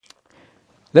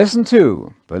Lesson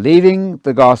 2. Believing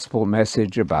the gospel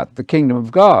message about the kingdom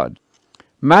of God.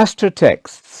 Master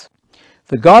texts.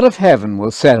 The God of heaven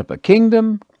will set up a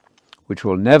kingdom which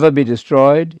will never be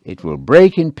destroyed. It will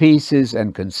break in pieces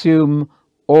and consume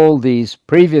all these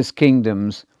previous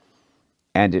kingdoms,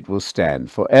 and it will stand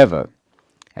forever.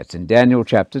 That's in Daniel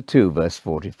chapter 2, verse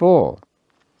 44.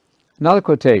 Another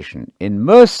quotation. In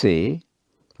mercy,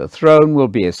 the throne will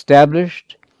be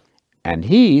established, and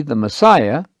he, the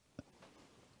Messiah,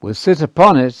 will sit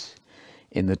upon it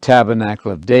in the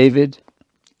tabernacle of David,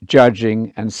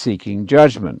 judging and seeking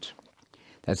judgment.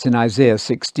 That's in Isaiah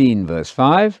 16, verse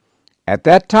 5. At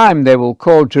that time they will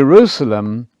call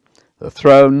Jerusalem the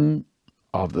throne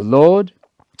of the Lord,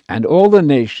 and all the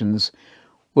nations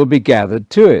will be gathered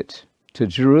to it, to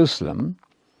Jerusalem,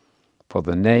 for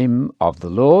the name of the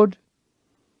Lord,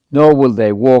 nor will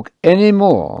they walk any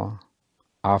more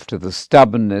after the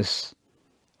stubbornness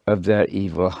of their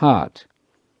evil heart.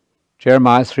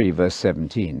 Jeremiah 3, verse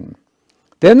 17.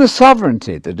 Then the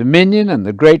sovereignty, the dominion, and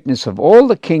the greatness of all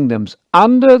the kingdoms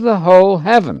under the whole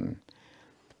heaven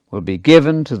will be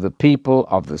given to the people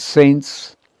of the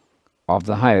saints of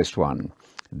the Highest One.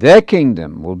 Their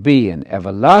kingdom will be an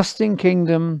everlasting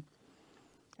kingdom,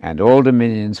 and all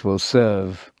dominions will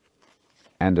serve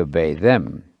and obey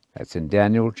them. That's in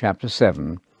Daniel chapter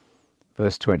 7,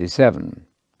 verse 27.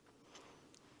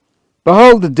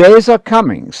 Behold, the days are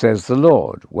coming, says the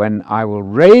Lord, when I will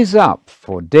raise up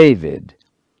for David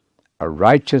a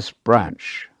righteous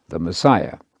branch, the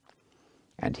Messiah,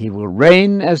 and he will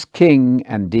reign as king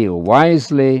and deal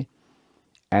wisely,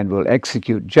 and will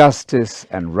execute justice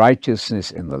and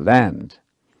righteousness in the land.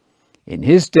 In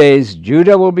his days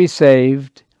Judah will be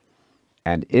saved,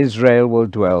 and Israel will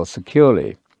dwell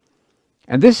securely.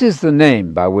 And this is the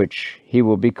name by which he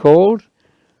will be called: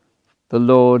 the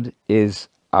Lord is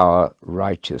our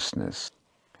righteousness.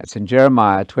 That's in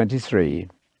Jeremiah 23,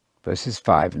 verses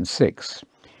 5 and 6.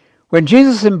 When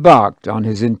Jesus embarked on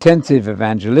his intensive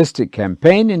evangelistic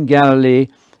campaign in Galilee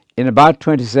in about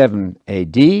 27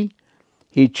 AD,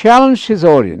 he challenged his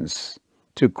audience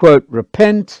to, quote,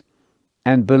 repent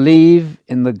and believe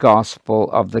in the gospel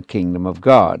of the kingdom of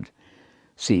God.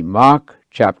 See Mark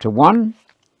chapter 1,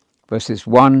 verses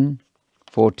 1,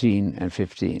 14, and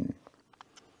 15.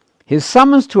 His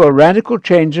summons to a radical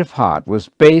change of heart was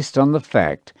based on the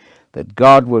fact that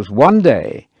God was one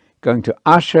day going to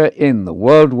usher in the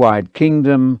worldwide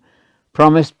kingdom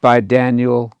promised by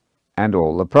Daniel and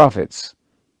all the prophets,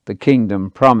 the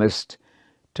kingdom promised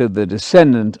to the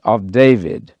descendant of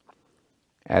David,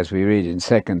 as we read in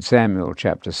 2 Samuel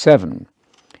chapter 7.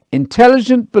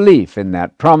 Intelligent belief in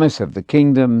that promise of the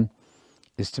kingdom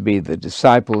is to be the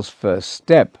disciples' first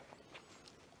step.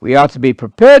 We are to be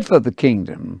prepared for the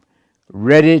kingdom,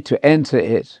 ready to enter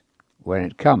it when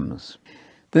it comes.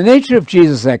 The nature of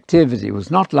Jesus' activity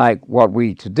was not like what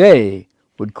we today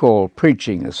would call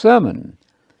preaching a sermon.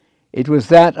 It was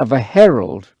that of a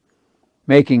herald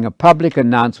making a public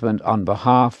announcement on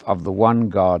behalf of the one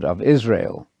God of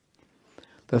Israel.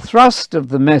 The thrust of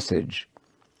the message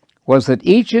was that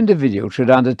each individual should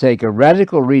undertake a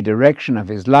radical redirection of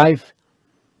his life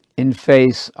in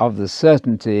face of the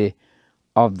certainty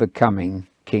of the coming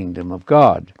kingdom of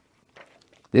God.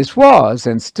 This was,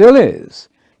 and still is,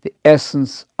 the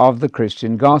essence of the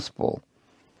Christian gospel.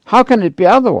 How can it be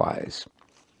otherwise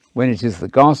when it is the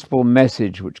gospel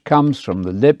message which comes from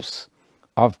the lips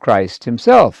of Christ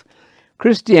himself?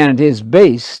 Christianity is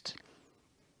based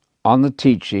on the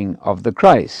teaching of the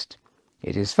Christ.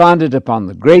 It is founded upon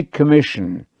the Great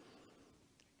Commission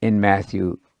in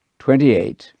Matthew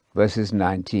 28, verses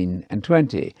 19 and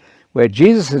 20, where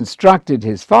Jesus instructed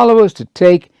his followers to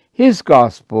take his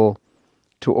gospel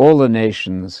to all the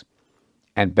nations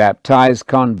and baptize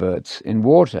converts in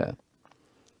water.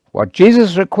 What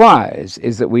Jesus requires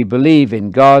is that we believe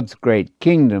in God's great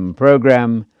kingdom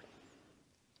program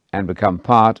and become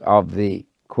part of the,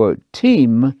 quote,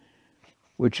 team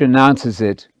which announces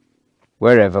it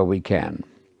wherever we can.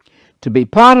 To be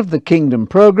part of the kingdom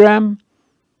program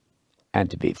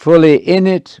and to be fully in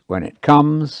it when it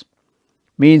comes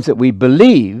means that we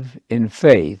believe in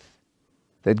faith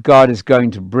that God is going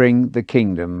to bring the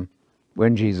kingdom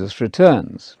when Jesus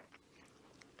returns.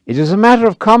 It is a matter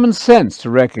of common sense to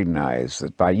recognize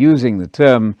that by using the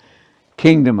term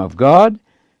kingdom of God,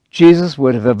 Jesus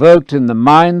would have evoked in the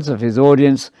minds of his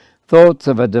audience thoughts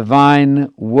of a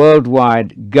divine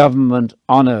worldwide government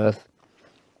on earth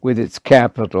with its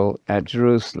capital at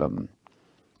Jerusalem.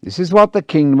 This is what the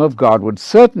kingdom of God would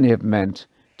certainly have meant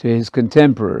to his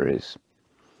contemporaries.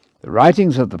 The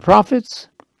writings of the prophets,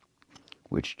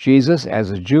 which Jesus as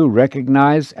a Jew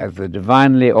recognized as the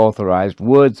divinely authorized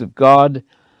words of God,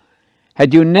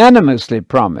 had unanimously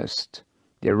promised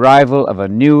the arrival of a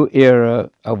new era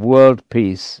of world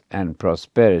peace and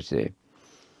prosperity.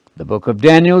 The book of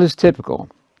Daniel is typical.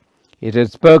 It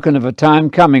had spoken of a time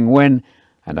coming when,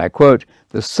 and I quote,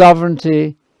 "the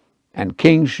sovereignty and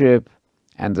kingship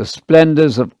and the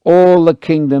splendors of all the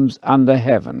kingdoms under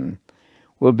heaven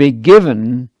will be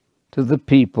given to the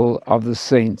people of the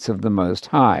saints of the Most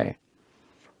High."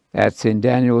 That's in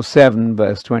Daniel 7,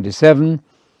 verse 27,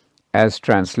 as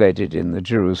translated in the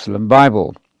Jerusalem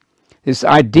Bible. This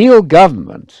ideal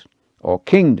government, or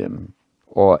kingdom,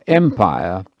 or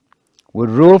empire, would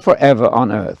rule forever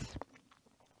on earth.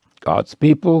 God's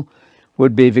people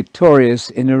would be victorious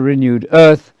in a renewed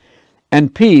earth,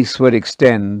 and peace would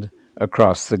extend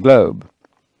across the globe.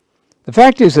 The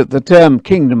fact is that the term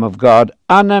Kingdom of God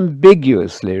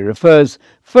unambiguously refers,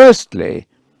 firstly,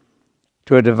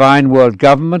 to a divine world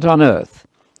government on earth,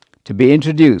 to be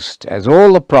introduced, as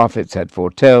all the prophets had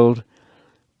foretold,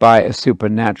 by a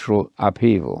supernatural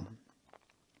upheaval.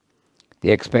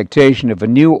 The expectation of a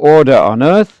new order on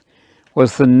earth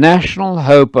was the national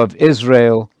hope of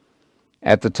Israel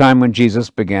at the time when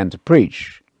Jesus began to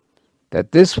preach.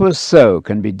 That this was so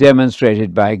can be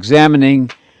demonstrated by examining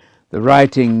the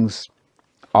writings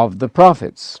of the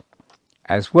prophets,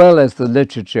 as well as the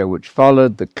literature which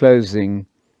followed the closing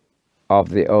of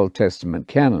the Old Testament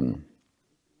canon.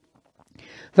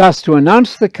 Thus, to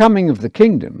announce the coming of the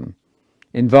kingdom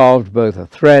involved both a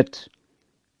threat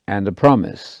and a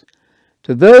promise.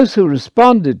 To those who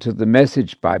responded to the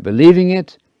message by believing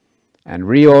it and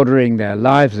reordering their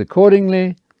lives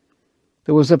accordingly,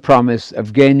 there was a promise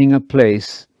of gaining a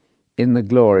place in the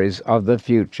glories of the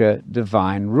future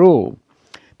divine rule.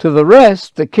 To the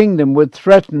rest, the kingdom would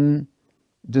threaten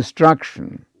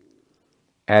destruction,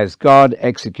 as God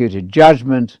executed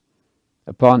judgment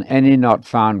upon any not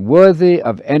found worthy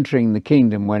of entering the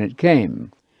kingdom when it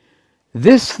came.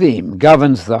 This theme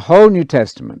governs the whole New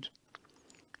Testament.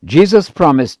 Jesus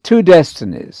promised two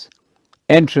destinies: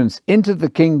 entrance into the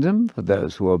kingdom for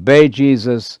those who obey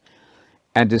Jesus,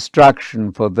 and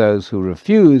destruction for those who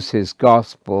refuse his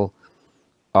gospel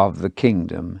of the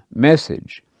kingdom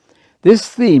message. This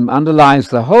theme underlies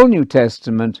the whole New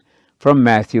Testament from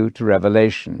Matthew to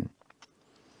Revelation.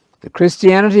 The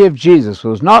Christianity of Jesus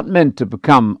was not meant to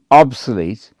become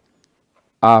obsolete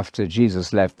after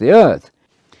Jesus left the earth.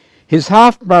 His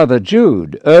half-brother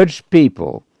Jude urged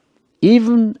people,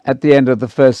 even at the end of the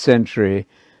first century,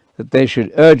 that they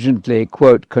should urgently,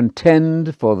 quote,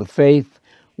 "contend for the faith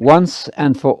once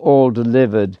and for all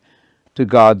delivered to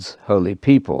God's holy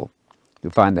people." You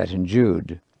find that in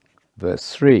Jude,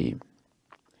 verse 3.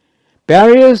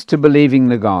 Barriers to believing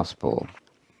the gospel.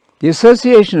 The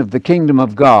association of the kingdom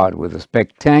of God with a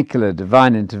spectacular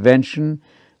divine intervention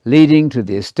leading to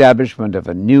the establishment of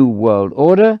a new world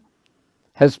order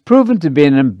has proven to be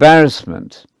an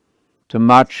embarrassment to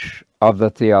much of the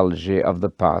theology of the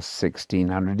past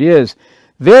 1600 years.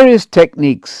 Various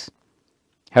techniques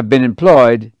have been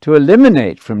employed to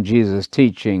eliminate from Jesus'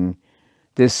 teaching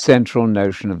this central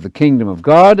notion of the kingdom of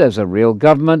God as a real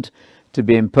government to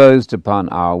be imposed upon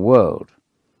our world.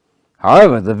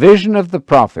 However, the vision of the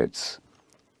prophets,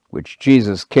 which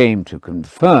Jesus came to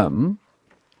confirm,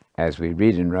 as we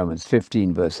read in Romans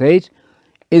 15, verse 8,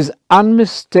 is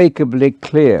unmistakably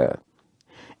clear,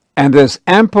 and there's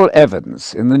ample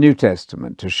evidence in the New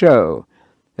Testament to show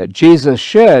that Jesus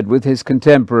shared with his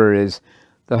contemporaries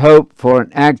the hope for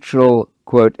an actual,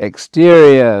 quote,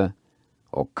 exterior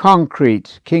or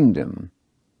concrete kingdom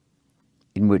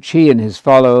in which he and his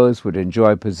followers would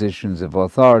enjoy positions of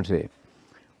authority.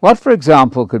 What, for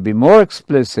example, could be more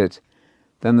explicit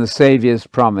than the Saviour's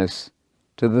promise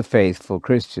to the faithful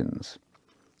Christians?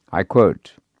 I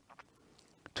quote,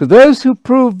 "To those who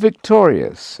prove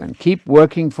victorious and keep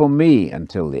working for me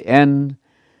until the end,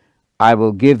 I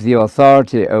will give the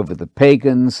authority over the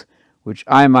pagans, which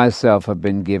I myself have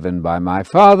been given by my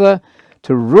Father,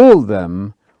 to rule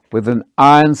them with an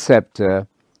iron scepter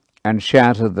and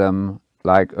shatter them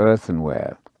like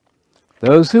earthenware.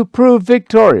 Those who prove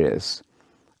victorious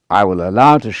I will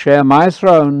allow to share my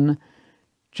throne,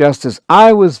 just as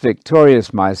I was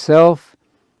victorious myself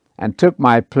and took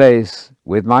my place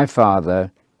with my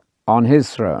Father on his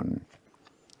throne."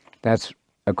 That's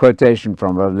a quotation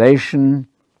from Revelation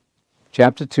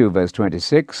chapter 2, verse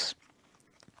 26,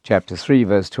 chapter 3,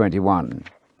 verse 21,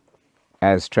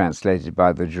 as translated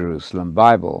by the Jerusalem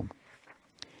Bible.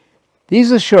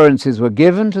 These assurances were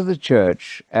given to the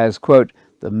church as, quote,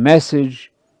 "the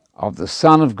message of the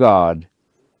Son of God,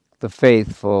 the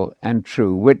faithful and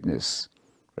true witness."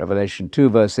 Revelation 2,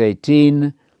 verse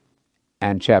 18,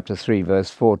 and chapter 3, verse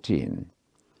 14.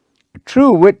 A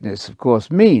true witness, of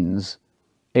course, means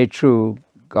a true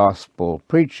gospel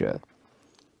preacher.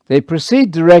 They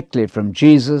proceed directly from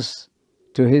Jesus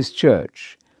to his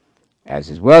church. As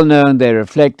is well known, they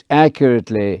reflect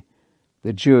accurately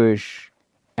the Jewish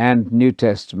and New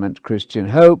Testament Christian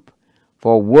hope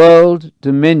for world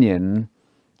dominion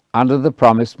under the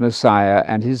promised Messiah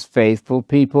and his faithful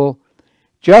people,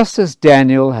 just as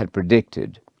Daniel had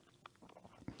predicted.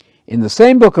 In the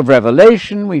same book of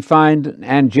Revelation, we find an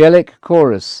angelic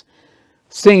chorus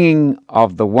singing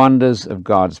of the wonders of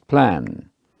God's plan.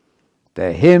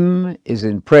 Their hymn is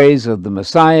in praise of the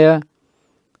Messiah,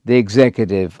 the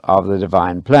executive of the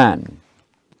divine plan.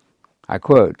 I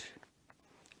quote,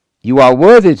 "You are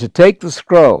worthy to take the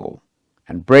scroll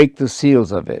and break the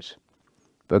seals of it,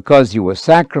 because you were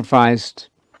sacrificed,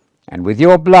 and with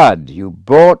your blood you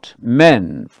bought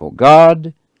men for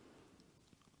God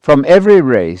from every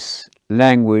race,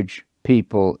 language,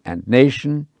 people, and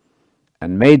nation,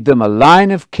 and made them a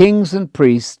line of kings and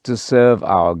priests to serve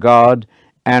our God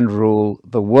and rule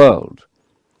the world."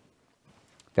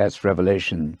 That's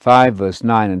Revelation 5, verse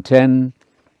 9 and 10,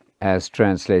 as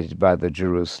translated by the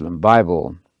Jerusalem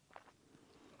Bible.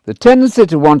 The tendency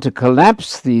to want to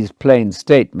collapse these plain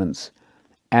statements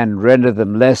and render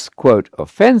them less, quote,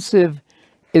 offensive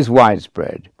is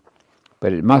widespread,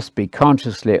 but it must be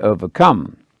consciously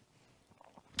overcome.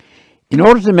 In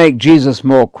order to make Jesus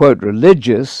more, quote,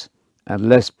 religious and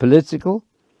less political,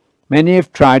 many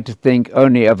have tried to think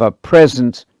only of a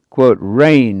present, quote,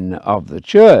 reign of the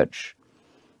church,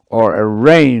 or a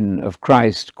reign of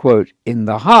Christ, quote, in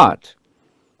the heart.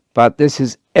 But this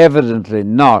is evidently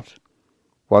not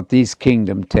what these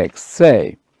kingdom texts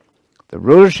say. The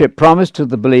rulership promised to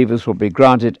the believers will be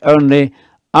granted only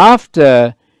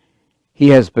after he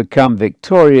has become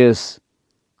victorious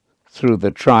through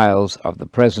the trials of the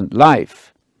present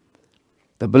life.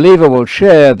 The believer will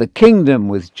share the kingdom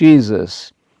with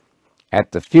Jesus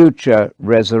at the future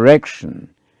resurrection,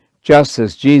 just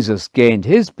as Jesus gained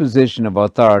his position of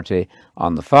authority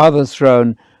on the Father's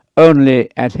throne only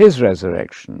at his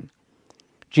resurrection.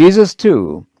 Jesus,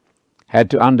 too, had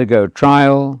to undergo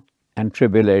trial and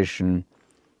tribulation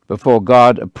before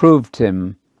God approved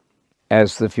him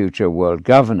as the future world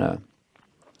governor.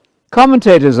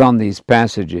 Commentators on these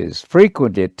passages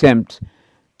frequently attempt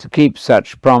to keep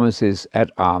such promises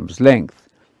at arm's length.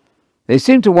 They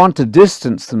seem to want to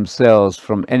distance themselves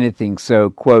from anything so,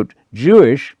 quote,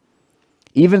 Jewish,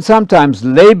 even sometimes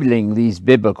labeling these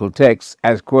biblical texts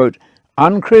as, quote,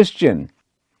 unchristian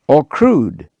or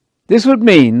crude. This would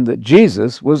mean that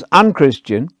Jesus was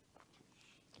unchristian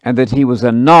and that he was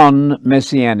a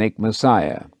non-messianic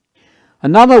Messiah.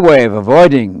 Another way of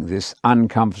avoiding this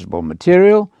uncomfortable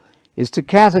material is to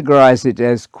categorize it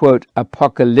as, quote,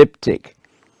 apocalyptic,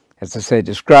 as I say,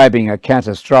 describing a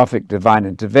catastrophic divine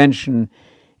intervention,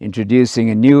 introducing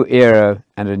a new era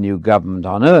and a new government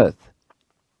on earth.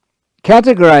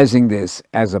 Categorizing this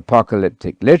as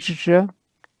apocalyptic literature,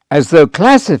 as though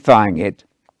classifying it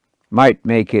might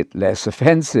make it less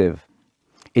offensive.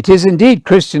 It is indeed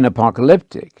Christian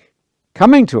apocalyptic,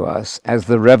 coming to us as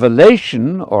the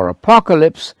revelation or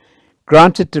apocalypse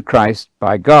granted to Christ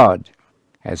by God,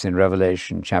 as in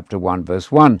Revelation chapter 1,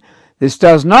 verse 1. This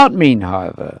does not mean,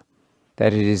 however,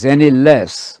 that it is any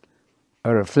less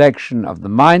a reflection of the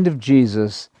mind of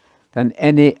Jesus than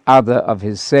any other of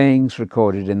his sayings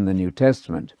recorded in the New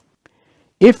Testament.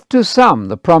 If to some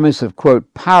the promise of,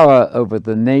 quote, power over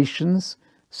the nations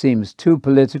seems too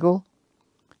political,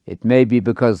 it may be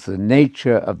because the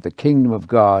nature of the kingdom of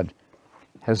God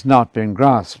has not been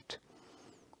grasped.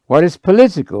 What is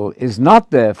political is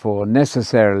not therefore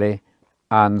necessarily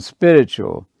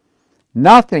unspiritual.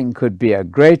 Nothing could be a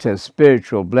greater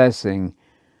spiritual blessing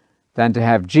than to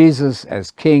have Jesus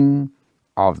as King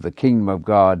of the kingdom of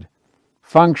God,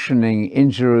 functioning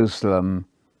in Jerusalem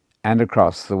and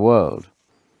across the world.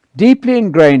 Deeply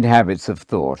ingrained habits of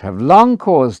thought have long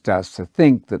caused us to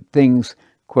think that things,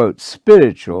 quote,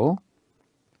 spiritual,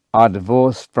 are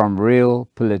divorced from real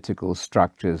political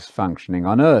structures functioning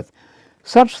on earth.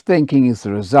 Such thinking is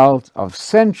the result of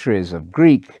centuries of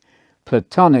Greek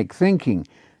Platonic thinking.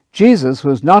 Jesus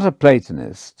was not a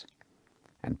Platonist,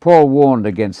 and Paul warned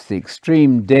against the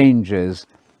extreme dangers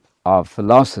of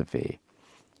philosophy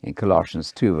in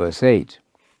Colossians 2, verse 8.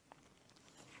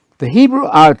 The Hebrew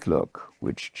outlook,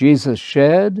 which Jesus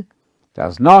shared,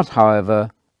 does not, however,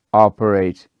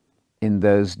 operate in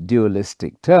those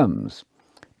dualistic terms,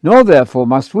 nor therefore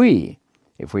must we,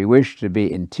 if we wish to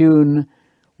be in tune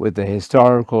with the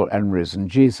historical and risen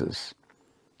Jesus.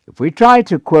 If we try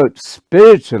to, quote,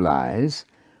 spiritualize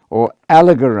or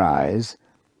allegorize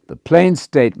the plain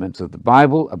statements of the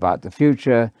Bible about the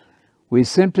future, we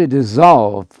simply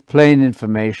dissolve plain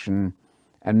information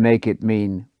and make it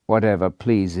mean whatever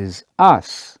pleases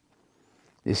us.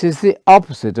 This is the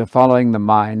opposite of following the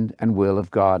mind and will of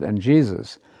God and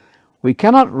Jesus. We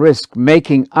cannot risk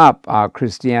making up our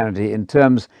Christianity in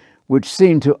terms which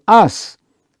seem to us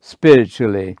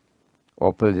spiritually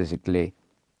or politically,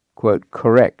 quote,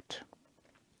 correct.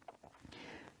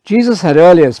 Jesus had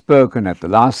earlier spoken at the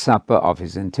Last Supper of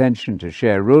his intention to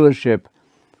share rulership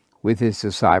with his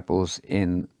disciples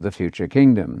in the future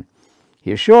kingdom.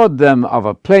 He assured them of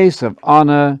a place of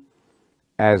honor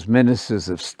as ministers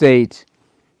of state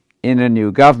in a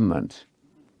new government.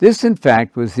 This, in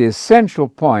fact, was the essential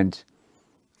point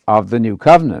of the new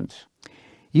covenant.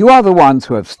 You are the ones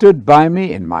who have stood by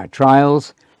me in my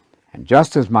trials, and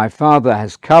just as my Father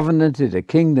has covenanted a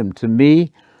kingdom to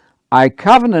me, I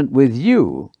covenant with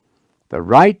you the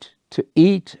right to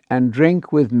eat and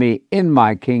drink with me in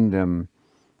my kingdom,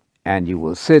 and you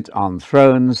will sit on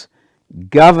thrones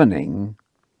governing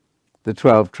the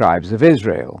 12 tribes of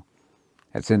Israel.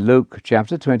 That's in Luke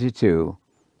chapter 22,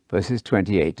 verses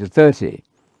 28 to 30.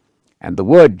 And the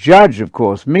word judge, of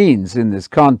course, means in this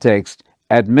context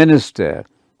administer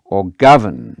or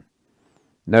govern.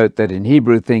 Note that in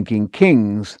Hebrew thinking,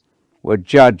 kings were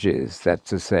judges, that's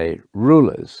to say,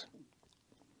 rulers.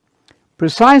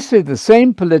 Precisely the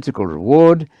same political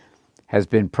reward has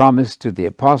been promised to the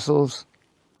apostles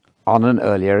on an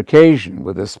earlier occasion,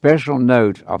 with a special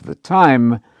note of the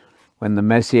time when the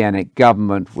messianic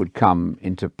government would come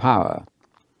into power.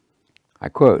 I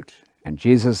quote, "And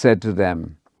Jesus said to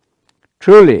them,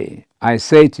 'Truly I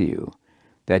say to you,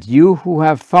 that you who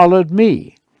have followed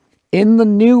me, in the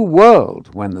new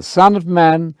world, when the Son of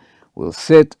Man will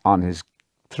sit on his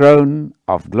throne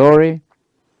of glory,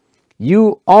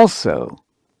 you also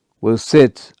will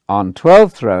sit on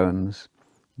 12 thrones,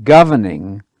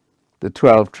 governing the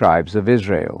 12 tribes of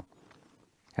Israel.'"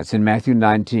 That's in Matthew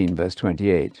 19, verse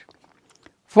 28.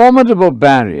 Formidable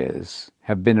barriers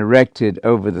have been erected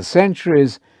over the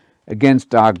centuries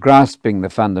against our grasping the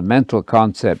fundamental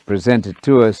concept presented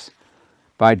to us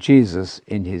by Jesus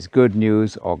in his good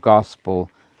news or gospel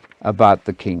about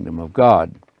the kingdom of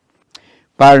God.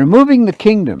 By removing the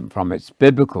kingdom from its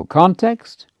biblical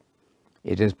context,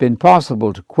 it has been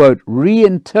possible to, quote,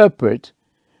 reinterpret,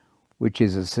 which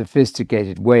is a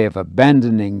sophisticated way of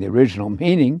abandoning the original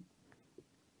meaning,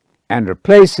 and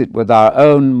replace it with our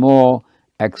own more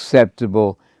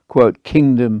acceptable, quote,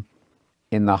 kingdom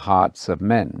in the hearts of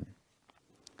men.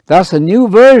 Thus, a new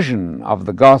version of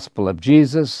the gospel of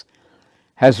Jesus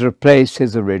has replaced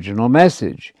his original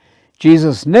message.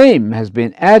 Jesus' name has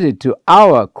been added to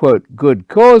our, quote, good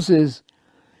causes,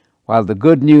 while the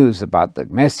good news about the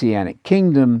messianic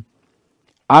kingdom,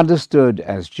 understood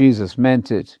as Jesus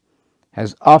meant it,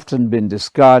 has often been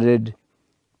discarded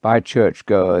by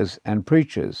churchgoers and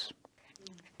preachers.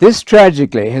 This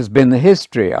tragically has been the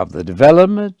history of the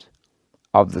development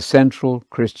of the central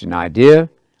Christian idea,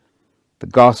 the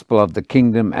gospel of the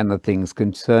kingdom and the things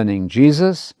concerning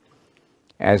Jesus,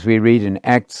 as we read in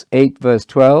Acts 8, verse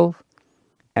 12,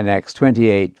 and Acts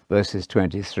 28, verses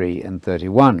 23 and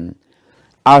 31.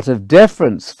 Out of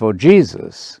deference for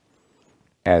Jesus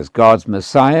as God's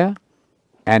Messiah,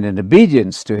 and in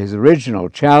obedience to his original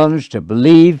challenge to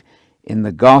believe in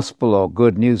the gospel or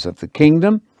good news of the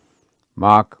kingdom,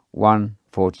 Mark 1,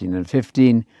 14 and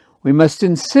 15, we must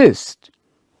insist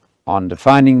on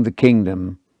defining the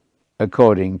kingdom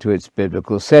according to its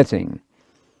biblical setting.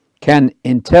 Can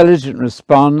intelligent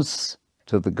response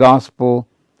to the gospel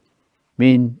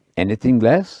mean anything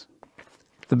less?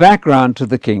 The background to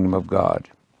the kingdom of God.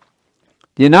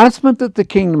 The announcement that the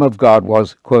kingdom of God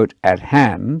was, quote, at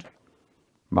hand,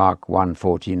 Mark 1,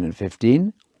 14 and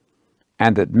 15,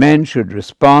 and that men should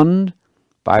respond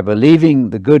by believing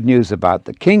the good news about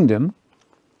the kingdom,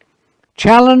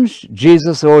 challenged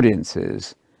Jesus'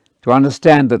 audiences to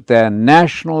understand that their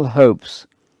national hopes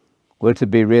were to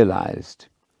be realized.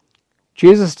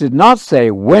 Jesus did not say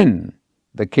when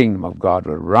the kingdom of God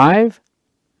would arrive.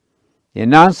 The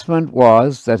announcement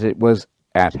was that it was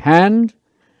at hand,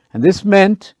 and this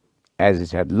meant, as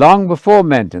it had long before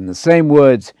meant in the same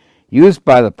words used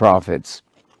by the prophets,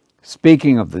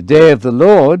 speaking of the day of the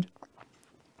Lord,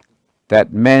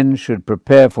 that men should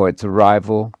prepare for its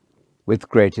arrival with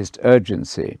greatest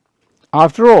urgency.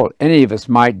 After all, any of us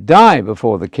might die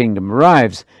before the kingdom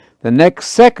arrives. The next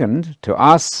second, to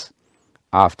us,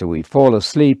 after we fall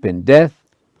asleep in death,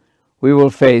 we will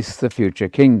face the future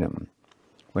kingdom.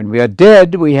 When we are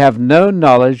dead, we have no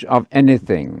knowledge of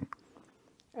anything,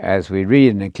 as we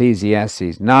read in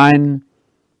Ecclesiastes 9,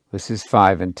 verses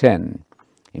 5 and 10,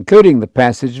 including the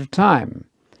passage of time.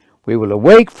 We will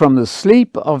awake from the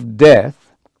sleep of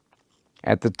death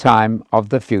at the time of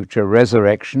the future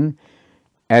resurrection,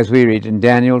 as we read in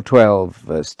Daniel 12,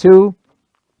 verse 2,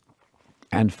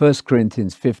 and 1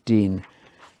 Corinthians 15,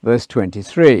 verse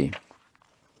 23.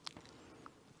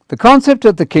 The concept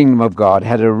of the kingdom of God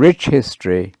had a rich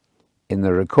history in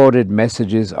the recorded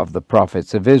messages of the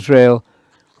prophets of Israel,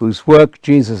 whose work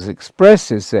Jesus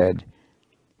expresses said,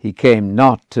 "He came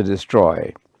not to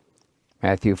destroy."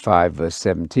 Matthew 5, verse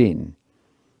 17.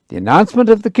 The announcement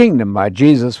of the kingdom by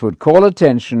Jesus would call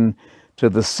attention to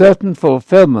the certain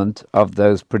fulfillment of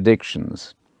those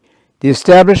predictions. The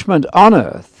establishment on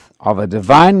earth of a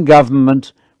divine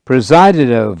government presided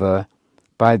over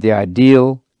by the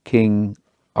ideal King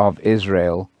of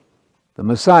Israel, the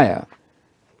Messiah.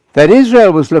 That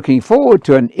Israel was looking forward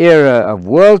to an era of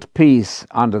world peace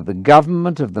under the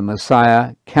government of the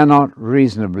Messiah cannot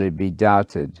reasonably be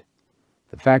doubted.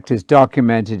 The fact is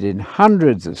documented in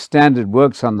hundreds of standard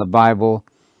works on the Bible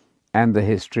and the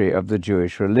history of the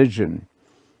Jewish religion.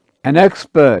 An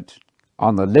expert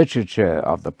on the literature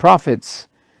of the prophets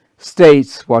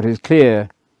states what is clear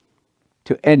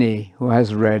to any who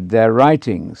has read their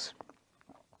writings.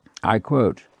 I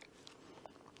quote,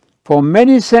 "For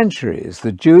many centuries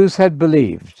the Jews had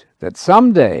believed that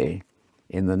someday,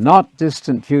 in the not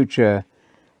distant future,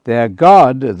 their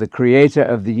God, the creator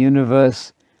of the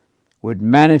universe, would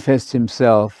manifest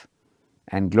himself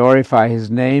and glorify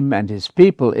his name and his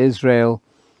people Israel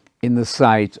in the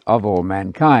sight of all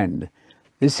mankind."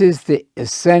 This is the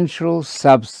essential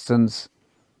substance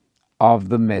of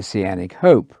the Messianic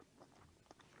hope.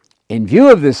 In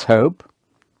view of this hope,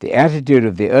 the attitude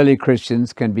of the early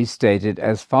Christians can be stated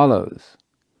as follows.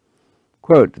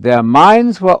 Quote, "Their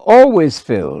minds were always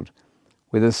filled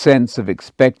with a sense of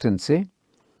expectancy,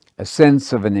 a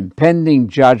sense of an impending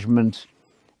judgment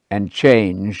and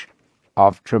change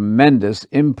of tremendous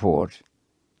import,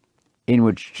 in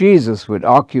which Jesus would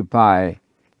occupy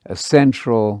a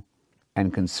central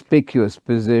and conspicuous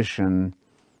position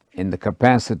in the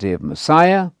capacity of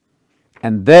Messiah,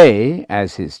 and they,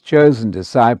 as his chosen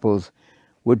disciples,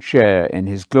 would share in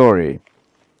his glory."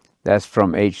 That's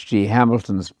from H.G.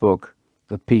 Hamilton's book,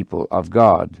 The People of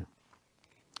God.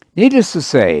 Needless to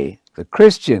say, the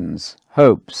Christians'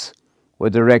 hopes were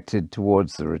directed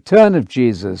towards the return of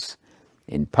Jesus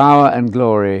in power and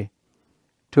glory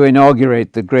to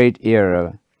inaugurate the great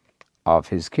era of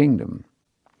his kingdom.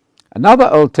 Another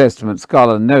Old Testament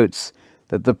scholar notes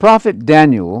that the prophet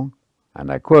Daniel,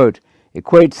 and I quote,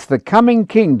 equates the coming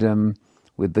kingdom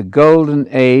with the golden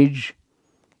age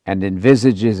and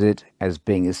envisages it as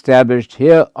being established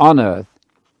here on earth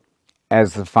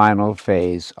as the final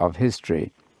phase of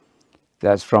history.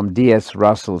 That's from D.S.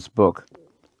 Russell's book,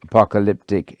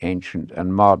 Apocalyptic, Ancient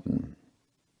and Modern.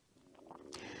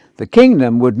 The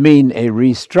kingdom would mean a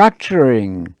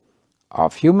restructuring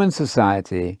of human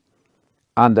society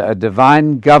under a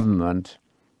divine government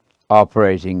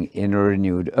operating in a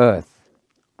renewed earth.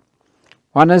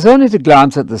 One has only to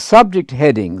glance at the subject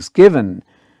headings given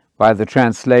by the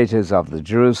translators of the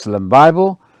Jerusalem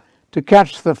Bible to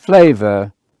catch the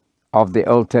flavor of the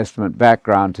Old Testament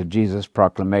background to Jesus'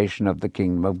 proclamation of the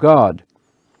kingdom of God.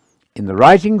 In the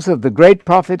writings of the great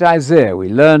prophet Isaiah, we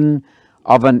learn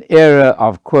of an era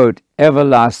of, quote,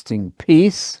 everlasting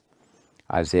peace,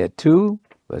 Isaiah 2,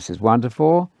 verses 1 to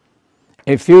 4,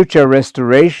 a future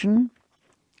restoration,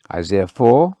 Isaiah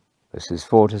 4, verses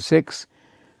 4 to 6,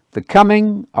 the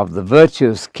coming of the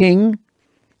virtuous king,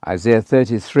 Isaiah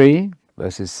 33,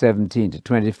 verses 17 to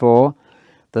 24,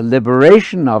 the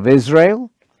liberation of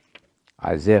Israel,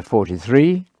 Isaiah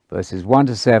 43, verses 1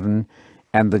 to 7,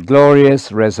 and the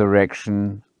glorious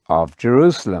resurrection of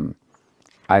Jerusalem,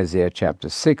 Isaiah chapter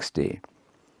 60.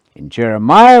 In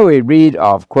Jeremiah we read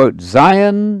of, quote,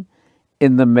 Zion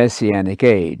in the Messianic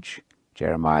age,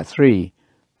 Jeremiah 3,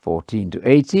 14 to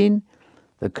 18,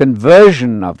 the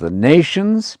conversion of the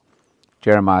nations,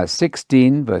 Jeremiah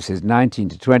 16, verses 19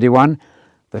 to 21,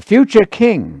 the future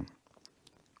king,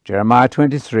 Jeremiah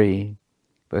 23,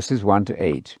 verses 1 to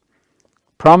 8,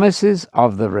 promises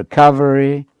of the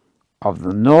recovery of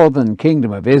the northern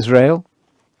kingdom of Israel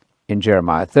in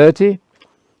Jeremiah 30,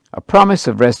 a promise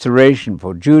of restoration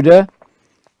for Judah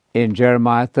in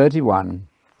Jeremiah 31,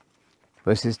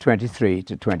 verses 23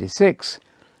 to 26,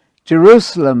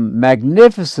 Jerusalem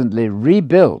magnificently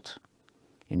rebuilt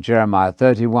in Jeremiah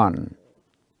 31,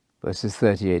 verses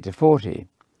 38 to 40,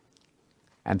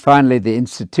 and finally the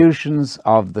institutions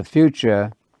of the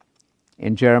future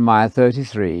in Jeremiah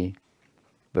 33,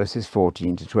 verses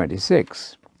 14 to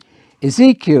 26.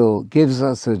 Ezekiel gives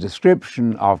us a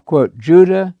description of, quote,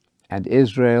 Judah and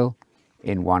Israel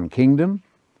in one kingdom,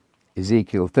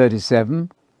 Ezekiel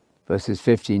 37, verses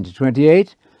 15 to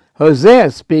 28. Hosea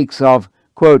speaks of,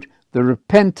 quote, the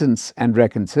repentance and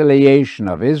reconciliation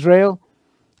of Israel,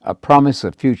 a promise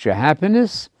of future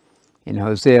happiness in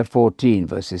Hosea 14,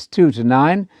 verses 2 to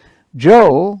 9.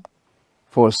 Joel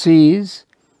foresees,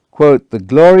 quote, the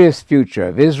glorious future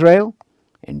of Israel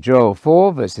in Joel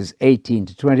 4, verses 18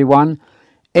 to 21.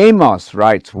 Amos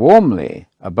writes warmly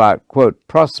about, quote,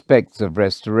 prospects of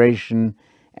restoration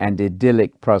and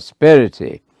idyllic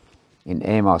prosperity in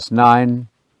Amos 9,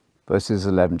 verses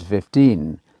 11 to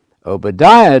 15.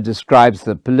 Obadiah describes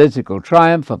the political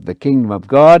triumph of the kingdom of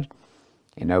God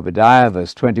in Obadiah,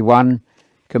 verse 21.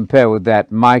 Compare with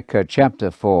that Micah chapter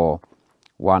 4,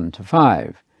 1 to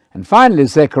 5. And finally,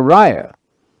 Zechariah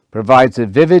provides a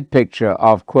vivid picture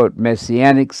of, quote,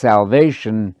 messianic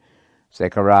salvation,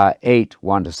 Zechariah 8,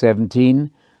 1 to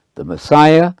 17, the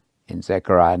Messiah in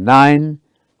Zechariah 9,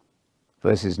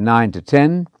 verses 9 to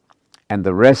 10, and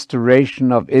the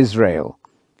restoration of Israel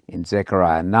in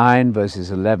Zechariah 9,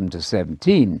 verses 11 to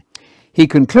 17. He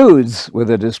concludes with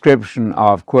a description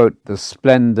of, quote, the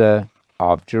splendor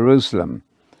of Jerusalem,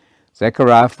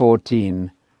 Zechariah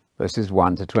 14, verses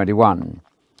 1 to 21.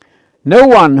 No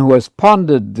one who has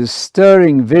pondered this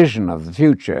stirring vision of the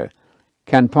future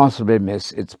can possibly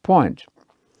miss its point.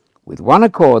 With one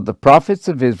accord, the prophets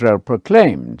of Israel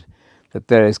proclaimed that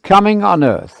there is coming on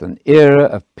earth an era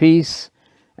of peace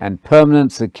and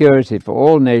permanent security for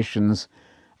all nations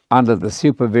under the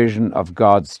supervision of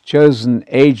God's chosen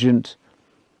agent,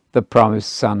 the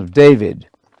promised Son of David.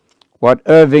 What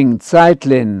Irving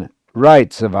Zeitlin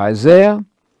writes of Isaiah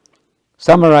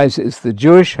summarizes the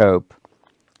Jewish hope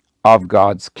of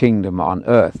God's kingdom on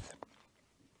earth.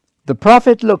 The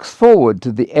prophet looks forward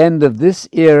to the end of this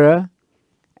era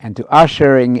and to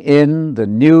ushering in the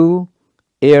new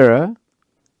era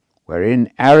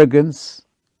wherein arrogance,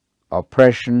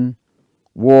 oppression,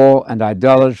 war, and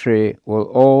idolatry will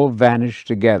all vanish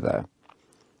together.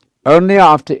 Only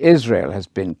after Israel has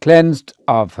been cleansed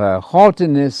of her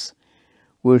haughtiness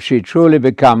will she truly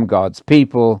become God's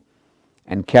people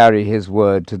and carry his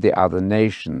word to the other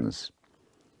nations.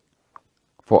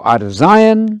 For out of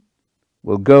Zion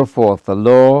will go forth the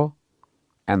law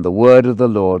and the word of the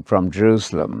Lord from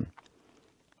Jerusalem.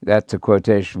 That's a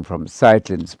quotation from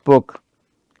Zeitlin's book,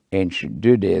 Ancient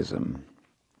Judaism.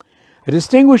 A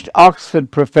distinguished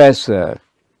Oxford professor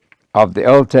of the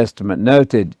Old Testament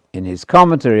noted in his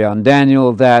commentary on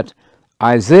Daniel that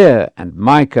Isaiah and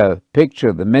Micah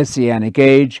picture the Messianic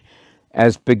age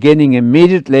as beginning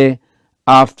immediately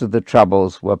after the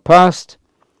troubles were past,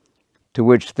 to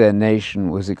which their nation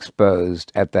was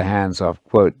exposed at the hands of,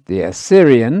 quote, the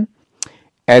Assyrian.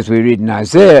 As we read in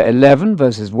Isaiah 11,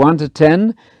 verses 1 to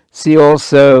 10, see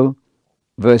also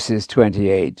verses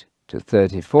 28 to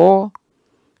 34,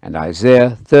 and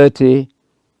Isaiah 30,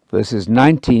 verses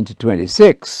 19 to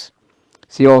 26.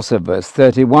 See also verse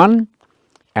 31,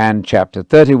 and chapter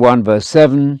 31, verse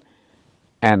 7,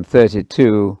 and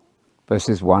 32,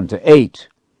 verses 1 to 8.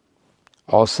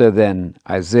 Also then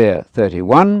Isaiah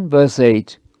 31, verse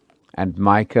 8, and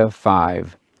Micah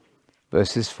 5,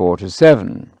 verses 4 to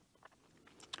 7.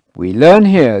 We learn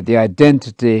here the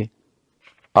identity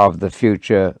of the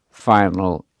future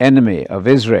final enemy of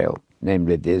Israel,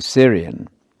 namely the Assyrian.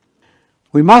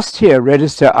 We must here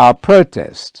register our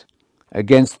protest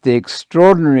against the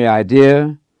extraordinary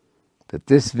idea that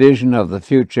this vision of the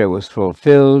future was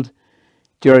fulfilled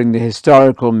during the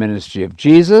historical ministry of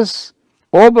Jesus,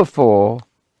 or before,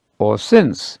 or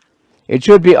since. It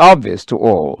should be obvious to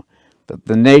all that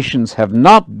the nations have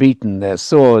not beaten their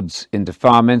swords into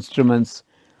farm instruments,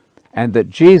 and that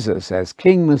Jesus, as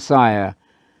King Messiah,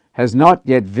 has not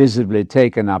yet visibly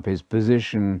taken up his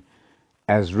position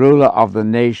as ruler of the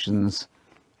nations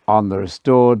on the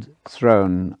restored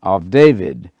throne of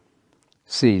David.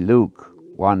 See Luke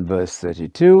 1, verse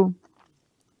 32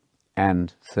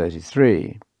 and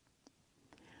 33.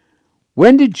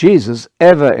 When did Jesus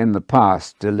ever in the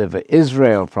past deliver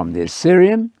Israel from the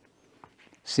Assyrian?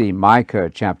 See Micah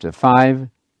chapter 5,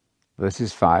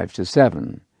 verses 5 to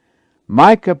 7.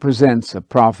 Micah presents a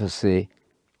prophecy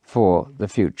for the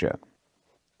future.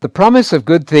 The promise of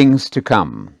good things to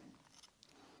come.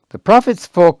 The prophet's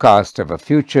forecast of a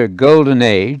future golden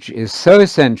age is so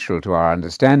essential to our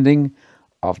understanding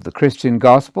of the Christian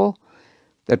gospel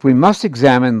that we must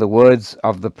examine the words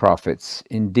of the prophets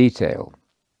in detail.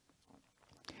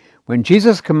 When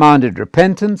Jesus commanded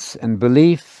repentance and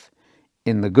belief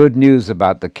in the good news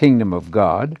about the kingdom of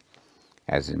God,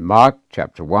 as in Mark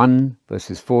chapter 1,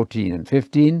 verses 14 and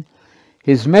 15,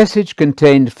 his message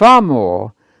contained far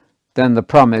more than the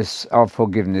promise of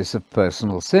forgiveness of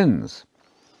personal sins.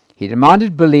 He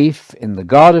demanded belief in the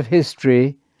God of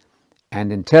history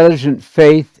and intelligent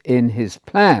faith in his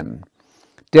plan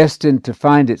destined to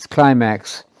find its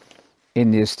climax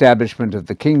in the establishment of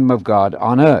the kingdom of God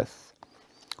on earth.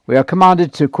 We are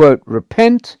commanded to, quote,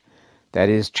 repent, that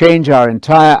is, change our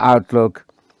entire outlook,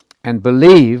 and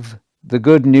believe the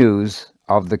good news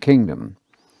of the kingdom.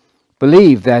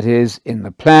 Believe, that is, in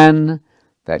the plan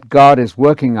that God is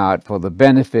working out for the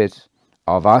benefit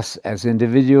of us as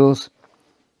individuals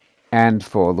and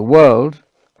for the world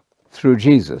through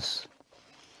Jesus.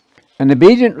 An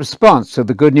obedient response to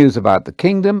the good news about the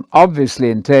kingdom obviously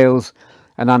entails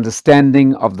an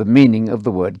understanding of the meaning of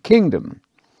the word kingdom.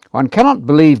 One cannot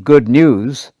believe good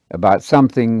news about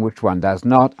something which one does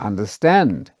not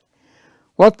understand.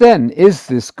 What then is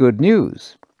this good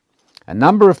news? A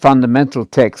number of fundamental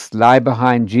texts lie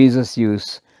behind Jesus'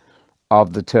 use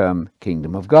of the term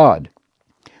kingdom of God.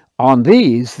 On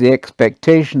these, the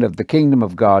expectation of the kingdom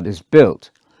of God is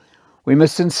built. We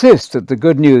must insist that the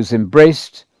good news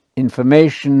embraced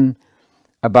information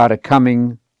about a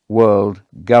coming world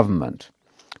government,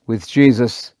 with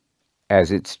Jesus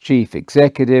as its chief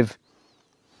executive,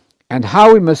 and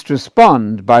how we must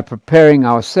respond by preparing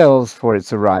ourselves for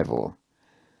its arrival.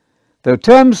 Though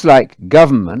terms like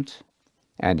government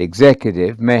and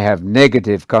executive may have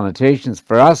negative connotations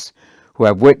for us who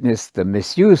have witnessed the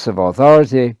misuse of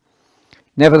authority,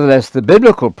 nevertheless the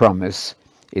biblical promise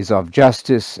is of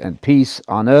justice and peace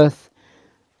on earth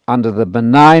under the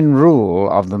benign rule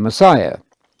of the Messiah.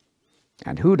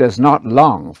 And who does not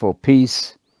long for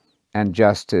peace and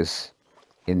justice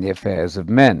in the affairs of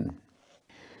men?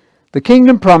 The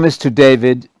kingdom promised to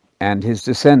David and his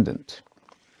descendant.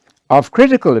 Of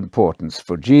critical importance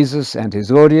for Jesus and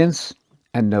his audience,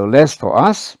 and no less for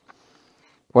us,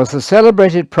 was the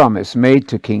celebrated promise made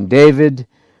to King David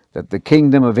that the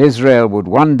kingdom of Israel would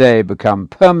one day become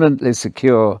permanently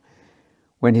secure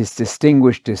when his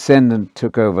distinguished descendant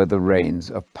took over the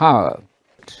reins of power.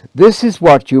 This is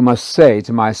what you must say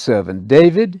to my servant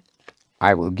David: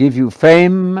 I will give you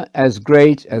fame as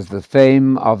great as the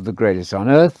fame of the greatest on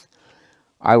earth.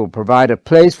 I will provide a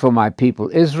place for my people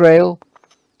Israel.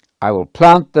 I will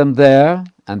plant them there,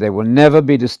 and they will never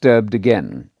be disturbed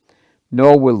again,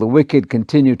 nor will the wicked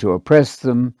continue to oppress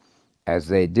them as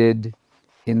they did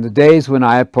in the days when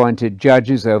I appointed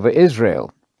judges over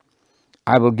Israel.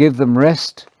 I will give them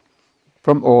rest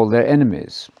from all their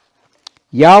enemies.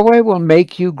 Yahweh will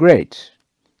make you great.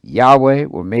 Yahweh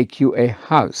will make you a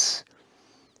house.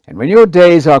 And when your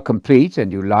days are complete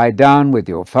and you lie down with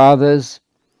your fathers,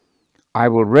 I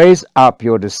will raise up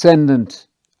your descendant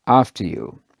after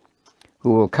you,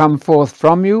 who will come forth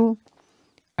from you,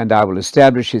 and I will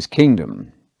establish his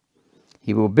kingdom.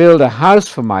 He will build a house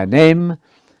for my name,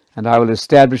 and I will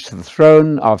establish the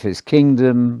throne of his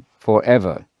kingdom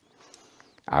forever.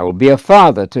 I will be a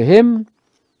father to him,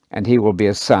 and he will be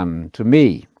a son to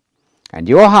me. And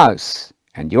your house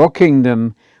and your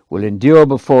kingdom will endure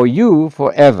before you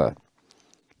forever.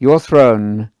 Your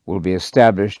throne will be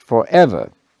established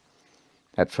forever.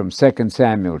 That's from 2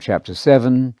 Samuel chapter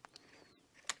 7,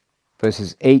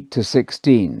 verses 8 to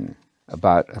 16,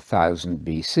 about 1000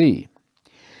 BC.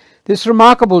 This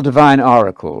remarkable divine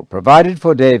oracle, provided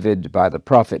for David by the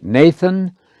prophet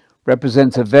Nathan,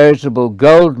 represents a veritable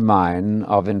gold mine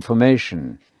of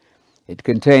information. It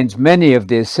contains many of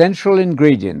the essential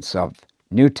ingredients of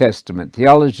New Testament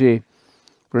theology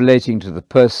relating to the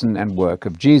person and work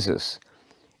of Jesus.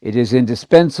 It is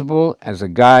indispensable as a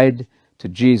guide to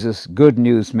Jesus' good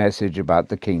news message about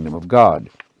the kingdom of God.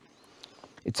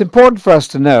 It's important for us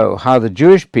to know how the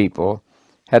Jewish people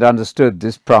had understood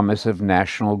this promise of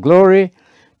national glory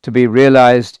to be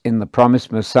realized in the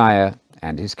promised Messiah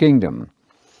and his kingdom.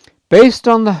 Based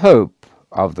on the hope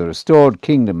of the restored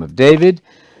kingdom of David,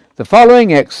 the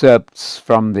following excerpts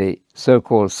from the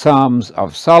so-called Psalms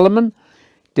of Solomon,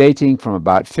 dating from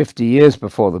about 50 years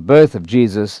before the birth of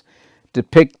Jesus,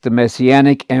 depict the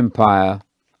messianic empire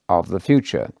of the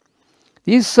future.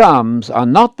 These psalms are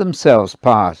not themselves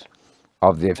part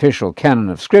of the official canon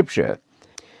of Scripture.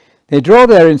 They draw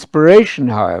their inspiration,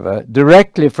 however,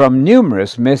 directly from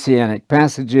numerous messianic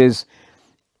passages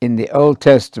in the Old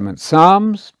Testament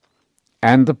Psalms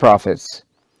and the prophets,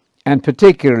 and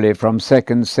particularly from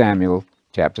 2 Samuel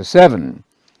chapter 7,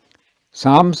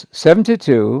 Psalms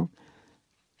 72,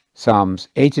 Psalms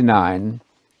 89,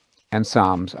 and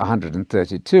Psalms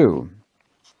 132.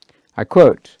 I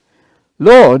quote,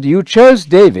 Lord, you chose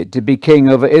David to be king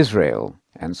over Israel,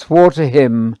 and swore to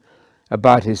him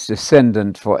about his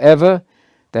descendant forever,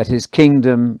 that his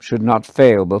kingdom should not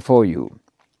fail before you.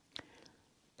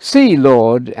 See,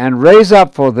 Lord, and raise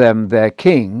up for them their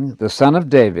king, the son of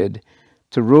David,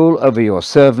 to rule over your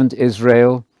servant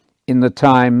Israel in the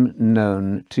time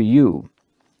known to you,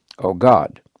 O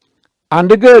God.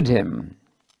 Undergird him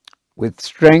with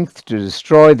strength to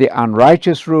destroy the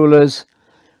unrighteous rulers,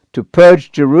 to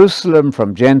purge Jerusalem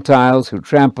from Gentiles who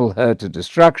trample her to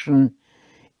destruction,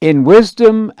 in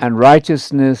wisdom and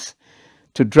righteousness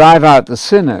to drive out the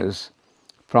sinners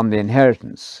from the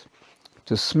inheritance,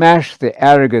 to smash the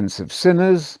arrogance of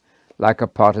sinners like a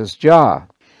potter's jar,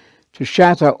 to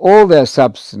shatter all their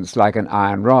substance like an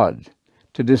iron rod,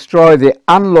 to destroy the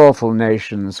unlawful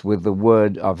nations with the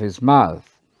word of his mouth.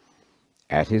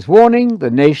 At his warning, the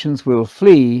nations will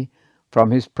flee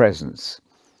from his presence,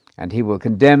 and he will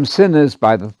condemn sinners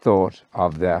by the thought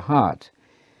of their heart.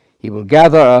 He will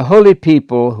gather a holy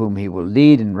people whom he will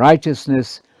lead in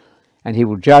righteousness, and he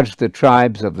will judge the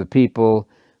tribes of the people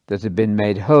that have been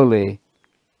made holy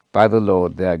by the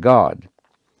Lord their God.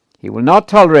 He will not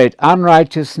tolerate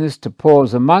unrighteousness to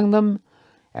pause among them,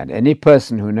 and any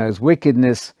person who knows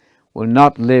wickedness will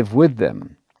not live with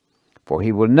them. For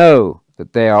he will know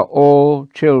that they are all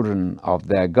children of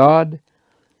their God.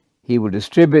 He will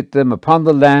distribute them upon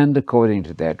the land according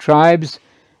to their tribes,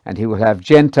 and he will have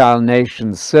Gentile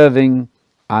nations serving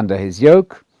under his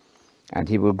yoke, and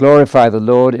he will glorify the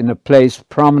Lord in a place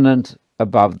prominent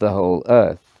above the whole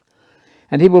earth.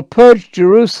 And he will purge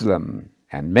Jerusalem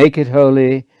and make it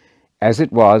holy, as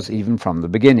it was even from the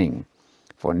beginning,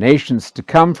 for nations to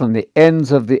come from the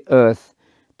ends of the earth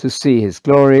to see his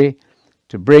glory,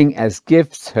 to bring as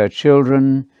gifts her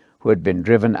children who had been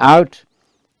driven out,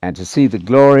 and to see the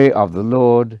glory of the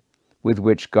Lord with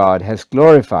which God has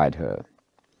glorified her.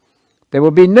 There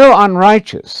will be no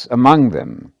unrighteous among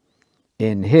them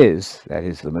in his, that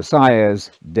is the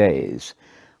Messiah's, days,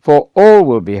 for all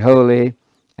will be holy,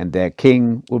 and their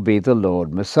king will be the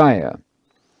Lord Messiah.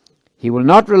 He will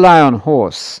not rely on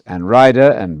horse and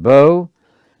rider and bow,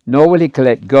 nor will he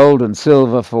collect gold and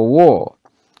silver for war,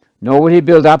 nor will he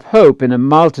build up hope in a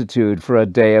multitude for a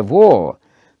day of war.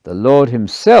 The Lord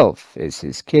himself is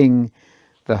his king,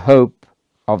 the hope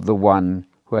of the one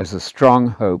who has a strong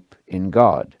hope in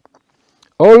God.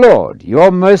 O Lord, your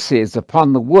mercy is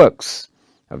upon the works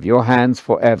of your hands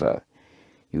forever.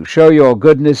 You show your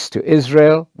goodness to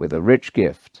Israel with a rich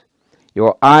gift.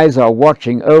 Your eyes are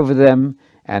watching over them,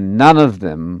 and none of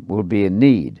them will be in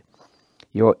need.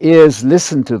 Your ears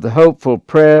listen to the hopeful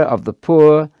prayer of the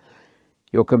poor.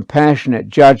 Your compassionate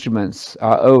judgments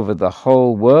are over the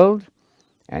whole world,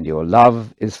 and your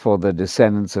love is for the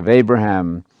descendants of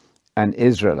Abraham, an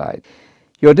Israelite.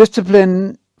 Your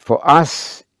discipline for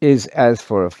us is as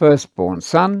for a firstborn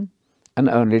son, an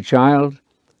only child,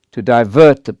 to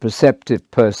divert the perceptive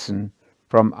person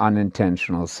from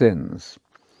unintentional sins.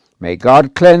 May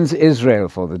God cleanse Israel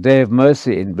for the day of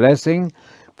mercy in blessing,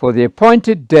 for the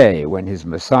appointed day when his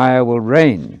Messiah will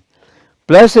reign.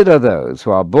 Blessed are those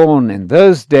who are born in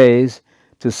those days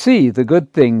to see the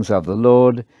good things of the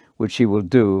Lord, which he will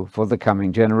do for the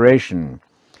coming generation,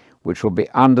 which will be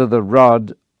under the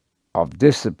rod of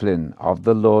discipline of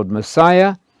the Lord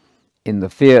Messiah, in the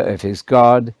fear of his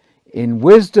God, in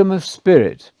wisdom of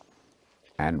spirit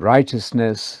and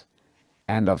righteousness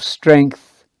and of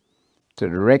strength, to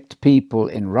direct people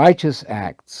in righteous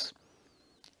acts,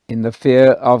 in the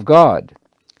fear of God,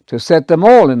 to set them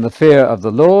all in the fear of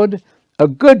the Lord, a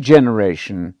good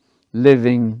generation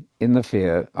living in the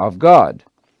fear of God,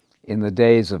 in the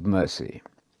days of mercy.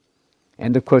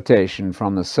 End of quotation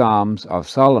from the Psalms of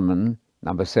Solomon,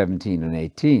 number 17 and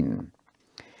 18.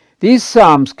 These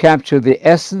psalms capture the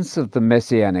essence of the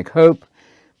messianic hope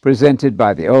presented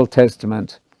by the Old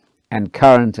Testament and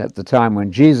current at the time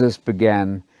when Jesus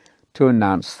began to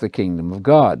announce the kingdom of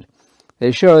God.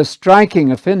 They show a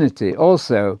striking affinity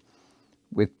also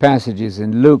with passages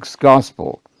in Luke's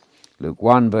Gospel, Luke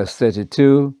 1 verse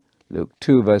 32, Luke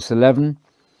 2 verse 11,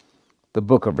 the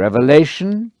book of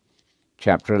Revelation,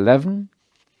 chapter 11,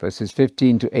 verses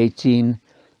 15 to 18,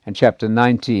 and chapter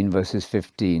 19, verses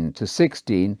 15 to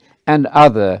 16, and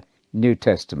other New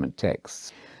Testament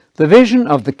texts. The vision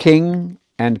of the king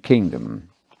and kingdom.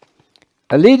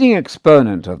 A leading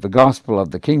exponent of the gospel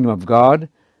of the kingdom of God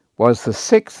was the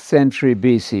 6th century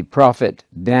BC prophet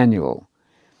Daniel.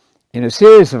 In a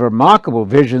series of remarkable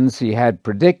visions, he had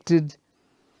predicted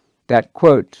that,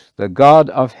 quote, the God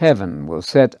of heaven will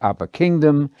set up a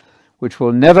kingdom which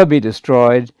will never be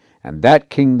destroyed, and that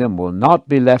kingdom will not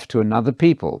be left to another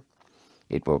people.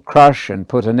 It will crush and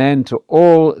put an end to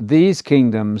all these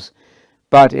kingdoms,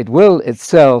 but it will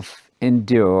itself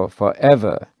endure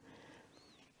forever.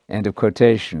 End of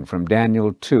quotation from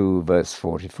Daniel 2, verse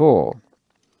 44.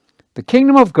 The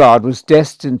kingdom of God was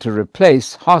destined to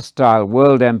replace hostile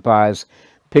world empires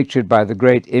pictured by the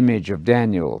great image of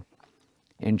Daniel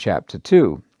in chapter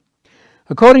 2.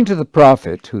 According to the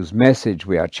prophet, whose message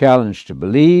we are challenged to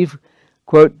believe,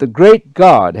 quote, the great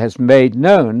God has made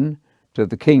known to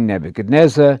the king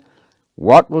Nebuchadnezzar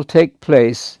what will take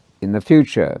place in the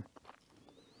future.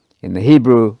 In the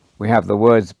Hebrew, we have the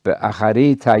words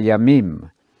Be'acharit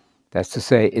hayamim, that's to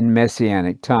say, in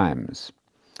messianic times.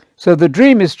 So the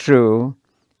dream is true,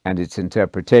 and its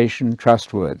interpretation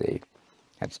trustworthy.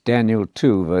 That's Daniel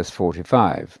 2, verse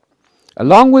 45.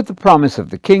 Along with the promise of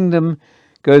the kingdom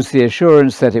goes the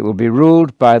assurance that it will be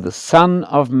ruled by the Son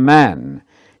of Man,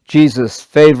 Jesus'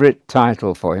 favorite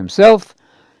title for himself,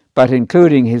 but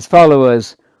including his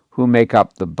followers who make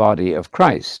up the body of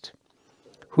Christ,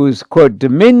 whose, quote,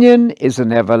 dominion is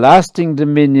an everlasting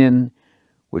dominion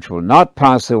which will not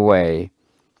pass away,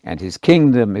 and his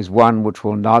kingdom is one which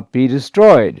will not be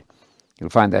destroyed. You'll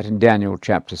find that in Daniel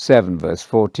chapter 7, verse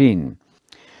 14.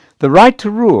 The right to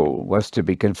rule was to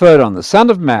be conferred on the Son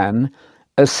of Man,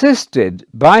 assisted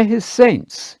by his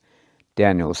saints,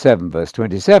 Daniel 7, verse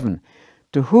 27,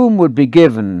 to whom would be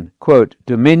given, quote,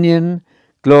 dominion,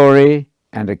 glory,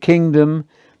 and a kingdom,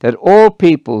 that all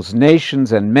peoples,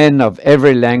 nations, and men of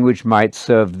every language might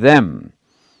serve them.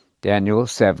 Daniel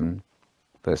 7,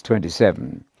 verse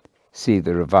 27. See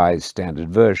the Revised Standard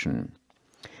Version.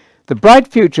 The bright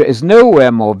future is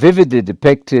nowhere more vividly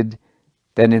depicted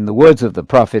than in the words of the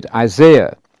prophet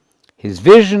Isaiah. His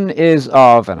vision is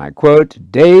of, and I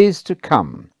quote, days to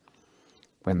come,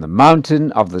 when the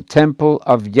mountain of the temple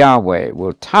of Yahweh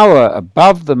will tower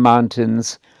above the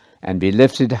mountains and be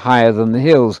lifted higher than the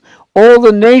hills. All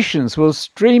the nations will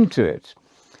stream to it.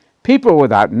 People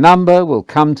without number will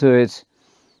come to it,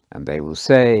 and they will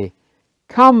say,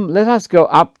 come, let us go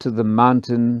up to the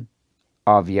mountain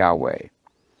of Yahweh,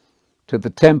 to the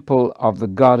temple of the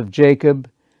God of Jacob,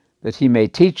 that he may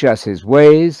teach us his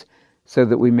ways, so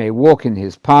that we may walk in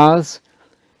his paths,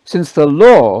 since the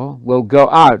law will go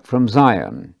out from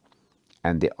Zion,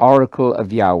 and the oracle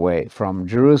of Yahweh from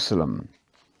Jerusalem.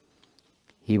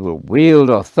 He will wield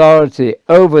authority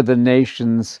over the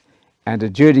nations and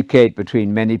adjudicate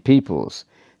between many peoples.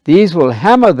 These will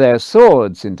hammer their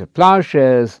swords into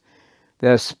plowshares,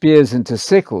 their spears into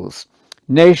sickles.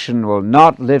 Nation will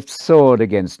not lift sword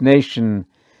against nation.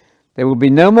 There will be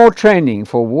no more training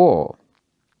for war.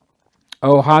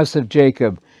 O house of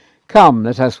Jacob, come,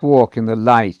 let us walk in the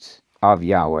light of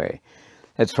Yahweh.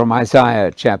 That's from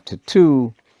Isaiah chapter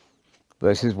 2,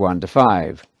 verses 1 to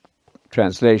 5.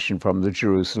 Translation from the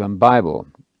Jerusalem Bible.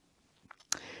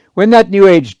 When that new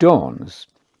age dawns,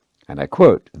 and I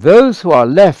quote, those who are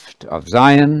left of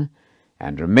Zion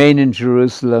and remain in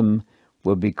Jerusalem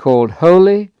will be called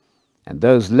holy, and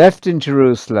those left in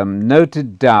Jerusalem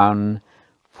noted down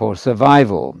for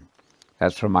survival.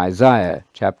 That's from Isaiah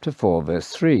chapter 4, verse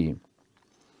 3.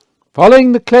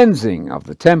 Following the cleansing of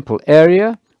the temple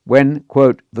area, when,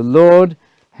 quote, the Lord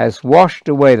has washed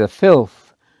away the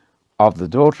filth of the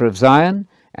daughter of Zion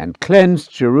and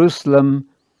cleansed Jerusalem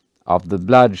of the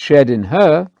blood shed in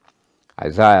her,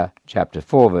 Isaiah chapter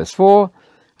 4, verse 4,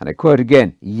 and I quote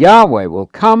again, Yahweh will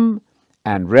come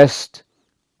and rest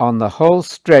on the whole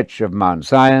stretch of Mount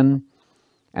Zion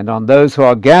and on those who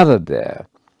are gathered there,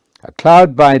 a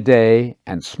cloud by day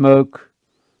and smoke,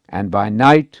 and by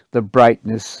night the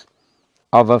brightness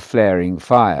of a flaring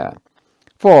fire.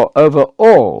 For over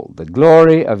all the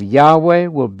glory of Yahweh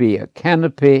will be a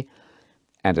canopy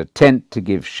and a tent to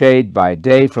give shade by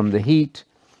day from the heat,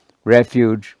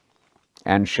 refuge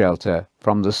and shelter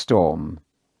from the storm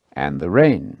and the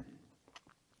rain.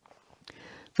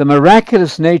 The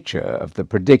miraculous nature of the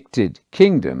predicted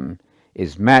kingdom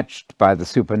is matched by the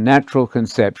supernatural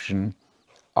conception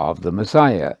of the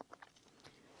Messiah.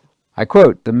 I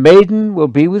quote, the maiden will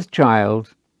be with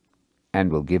child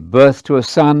and will give birth to a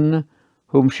son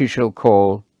whom she shall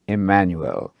call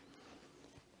Emmanuel.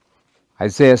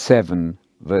 Isaiah 7,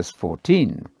 verse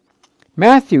 14.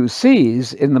 Matthew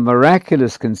sees in the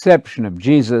miraculous conception of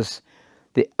Jesus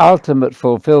the ultimate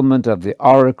fulfillment of the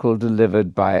oracle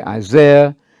delivered by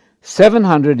Isaiah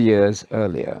 700 years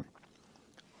earlier.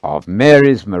 Of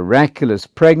Mary's miraculous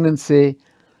pregnancy,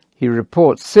 he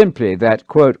reports simply that,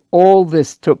 quote, all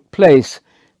this took place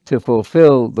to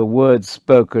fulfill the words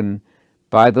spoken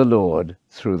by the Lord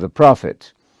through the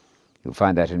prophet. You'll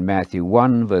find that in Matthew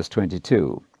 1, verse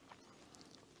 22.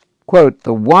 Quote,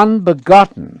 the one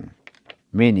begotten,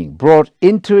 meaning brought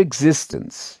into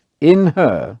existence in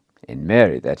her, in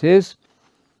Mary that is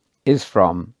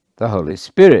from the Holy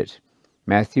Spirit.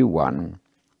 Matthew 1,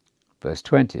 verse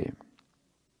 20.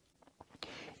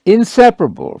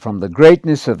 Inseparable from the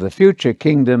greatness of the future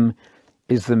kingdom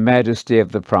is the majesty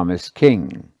of the promised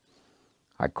king.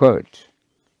 I quote,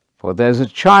 for there's a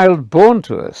child born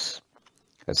to us,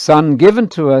 a son given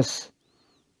to us,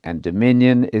 and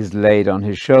dominion is laid on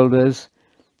his shoulders,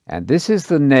 and this is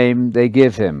the name they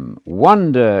give him,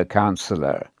 Wonder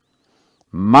Counselor,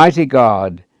 Mighty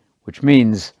God, which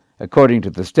means, according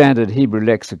to the standard Hebrew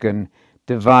lexicon,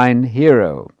 Divine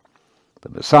Hero. The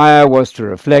Messiah was to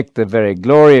reflect the very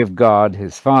glory of God,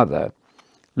 his Father.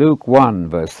 Luke 1,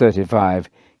 verse 35,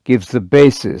 gives the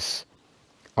basis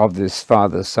of this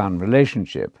father-son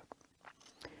relationship.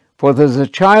 For there's a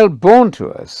child born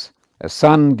to us, a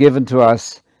son given to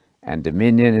us, and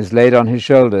dominion is laid on his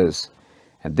shoulders.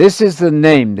 And this is the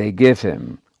name they give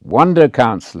him, Wonder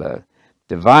Counselor,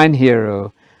 Divine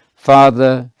Hero,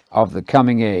 Father of the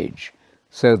coming age.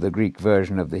 So the Greek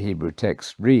version of the Hebrew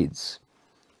text reads.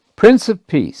 Prince of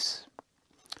Peace.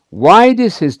 Wide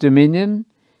is his dominion,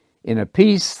 in a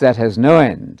peace that has no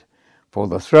end, for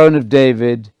the throne of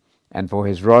David and for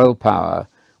his royal power,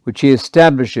 which he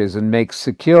establishes and makes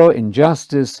secure in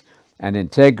justice and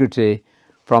integrity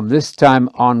from this time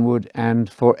onward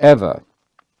and forever.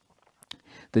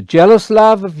 The jealous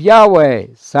love of Yahweh,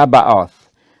 Sabaoth,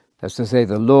 that's to say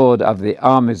the Lord of the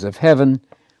armies of heaven,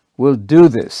 will do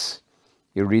this.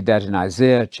 You read that in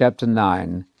Isaiah chapter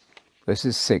 9,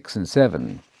 verses 6 and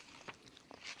 7.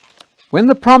 When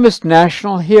the promised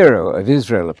national hero of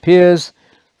Israel appears,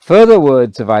 further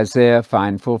words of Isaiah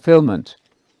find fulfillment.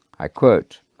 I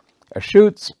quote, A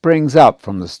shoot springs up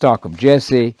from the stock of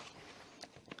Jesse,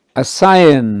 a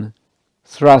scion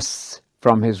thrusts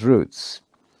from his roots.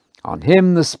 On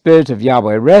him the Spirit of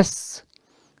Yahweh rests,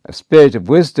 a spirit of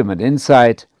wisdom and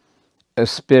insight, a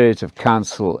spirit of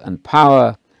counsel and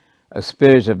power, a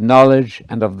spirit of knowledge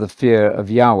and of the fear of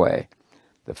Yahweh.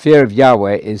 The fear of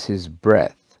Yahweh is his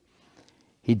breath.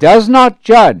 He does not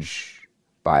judge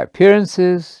by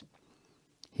appearances.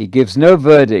 He gives no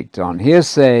verdict on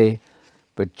hearsay,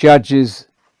 but judges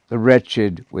the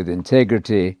wretched with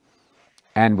integrity,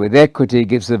 and with equity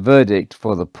gives a verdict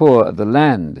for the poor of the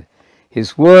land.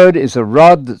 His word is a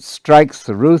rod that strikes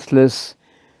the ruthless.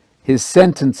 His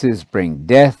sentences bring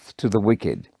death to the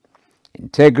wicked.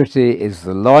 Integrity is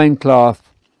the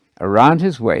loincloth around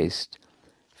his waist,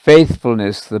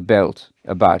 faithfulness the belt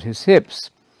about his hips.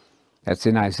 That's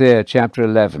in Isaiah chapter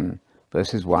 11,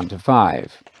 verses 1 to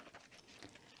 5.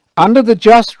 Under the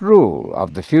just rule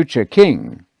of the future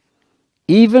king,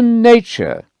 even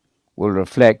nature will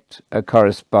reflect a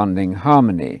corresponding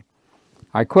harmony.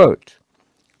 I quote,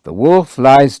 The wolf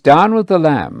lies down with the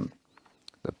lamb,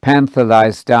 the panther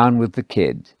lies down with the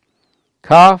kid.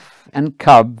 Calf and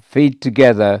cub feed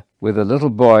together with a little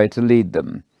boy to lead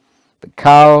them. The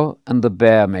cow and the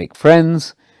bear make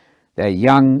friends, their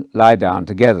young lie down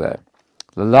together.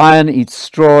 The lion eats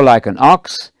straw like an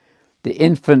ox, the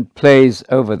infant plays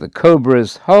over the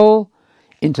cobra's hole,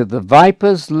 into the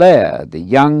viper's lair the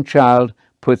young child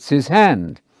puts his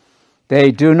hand.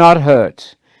 They do not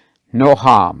hurt, nor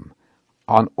harm,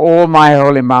 on all my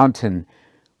holy mountain,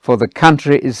 for the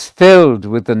country is filled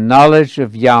with the knowledge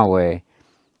of Yahweh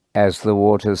as the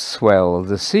waters swell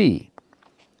the sea.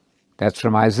 That's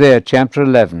from Isaiah chapter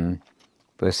 11,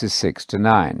 verses 6 to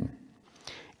 9.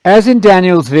 As in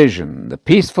Daniel's vision, the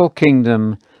peaceful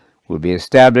kingdom will be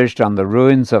established on the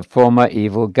ruins of former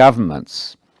evil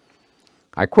governments.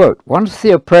 I quote, Once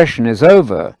the oppression is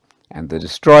over, and the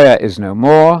destroyer is no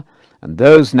more, and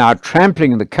those now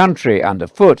trampling the country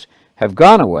underfoot have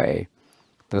gone away,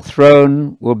 the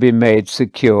throne will be made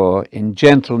secure in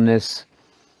gentleness,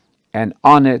 and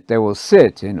on it there will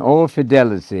sit in all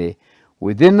fidelity,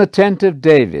 within the tent of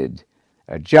David,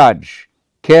 a judge,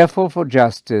 careful for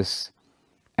justice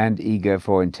and eager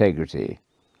for integrity.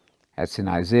 That's in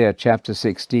Isaiah chapter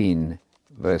 16,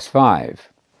 verse 5.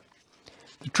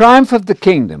 The triumph of the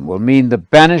kingdom will mean the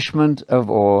banishment of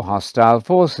all hostile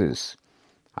forces.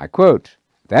 I quote,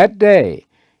 That day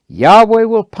Yahweh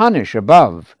will punish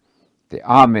above the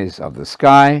armies of the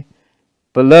sky,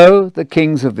 below the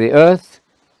kings of the earth,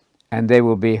 and they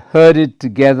will be herded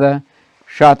together,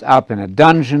 shut up in a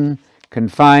dungeon,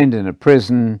 confined in a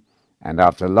prison, and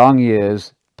after long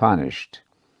years punished.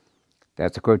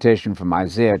 That's a quotation from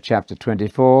Isaiah chapter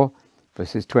 24,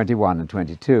 verses 21 and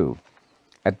 22.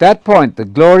 At that point, the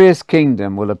glorious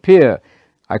kingdom will appear.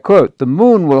 I quote, The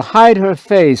moon will hide her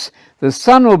face, the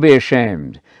sun will be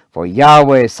ashamed, for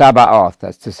Yahweh Sabaoth,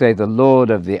 that's to say the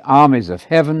Lord of the armies of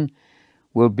heaven,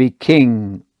 will be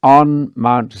king on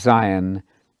Mount Zion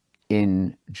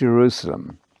in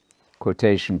Jerusalem.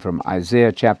 Quotation from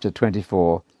Isaiah chapter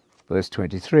 24, verse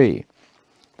 23.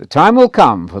 The time will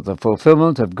come for the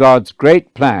fulfillment of God's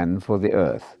great plan for the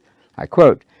earth. I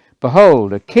quote,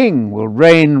 Behold, a king will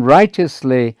reign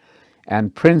righteously,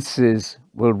 and princes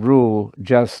will rule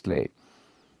justly.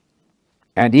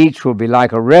 And each will be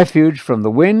like a refuge from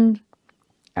the wind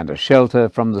and a shelter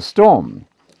from the storm.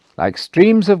 like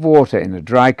streams of water in a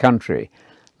dry country,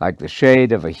 like the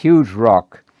shade of a huge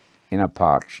rock in a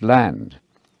parched land.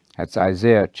 That's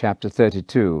Isaiah chapter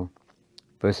 32,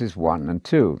 verses 1 and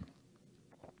 2.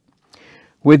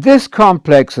 With this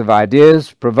complex of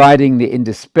ideas providing the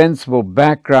indispensable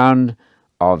background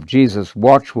of Jesus'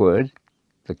 watchword,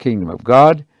 the kingdom of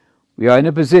God, we are in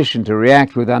a position to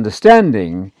react with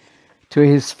understanding to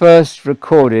his first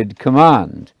recorded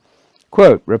command.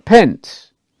 Quote,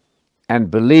 repent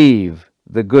and believe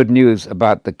the good news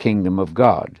about the kingdom of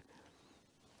God.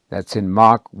 That's in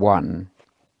Mark 1,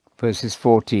 verses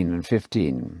 14 and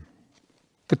 15.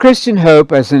 The Christian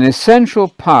hope as an essential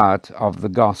part of the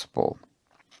gospel.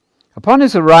 Upon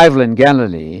his arrival in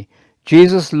Galilee,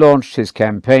 Jesus launched his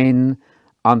campaign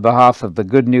on behalf of the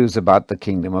good news about the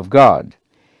kingdom of God.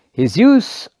 His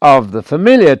use of the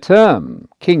familiar term,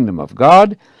 kingdom of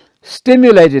God,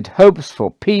 stimulated hopes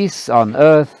for peace on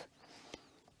earth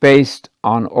based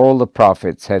on all the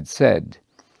prophets had said.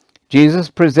 Jesus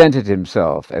presented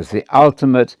himself as the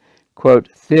ultimate, quote,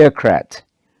 theocrat,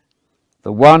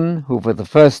 the one who for the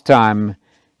first time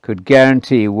could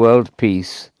guarantee world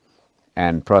peace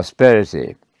and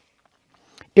prosperity.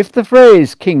 If the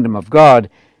phrase kingdom of God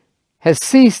has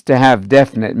ceased to have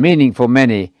definite meaning for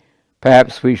many,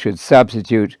 perhaps we should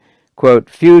substitute, quote,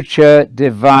 future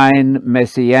divine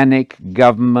messianic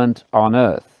government on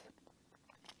earth.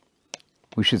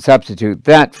 We should substitute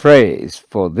that phrase,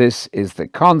 for this is the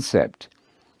concept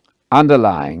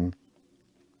underlying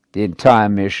the entire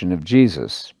mission of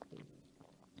Jesus.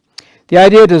 The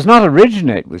idea does not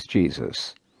originate with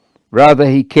Jesus. Rather,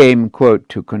 he came, quote,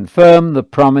 to confirm the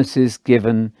promises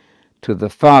given to the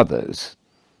fathers.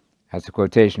 That's a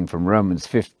quotation from Romans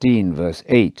 15, verse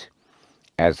 8.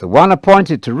 As the one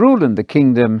appointed to rule in the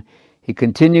kingdom, he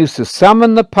continues to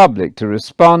summon the public to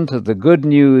respond to the good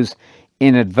news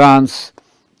in advance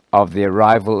of the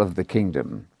arrival of the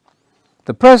kingdom.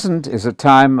 The present is a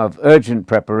time of urgent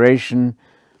preparation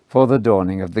for the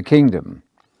dawning of the kingdom.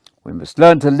 We must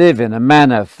learn to live in a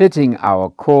manner fitting our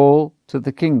call to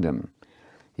the kingdom.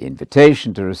 The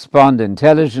invitation to respond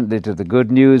intelligently to the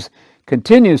good news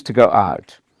continues to go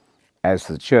out as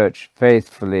the church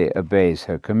faithfully obeys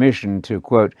her commission to,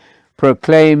 quote,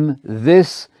 proclaim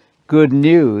this good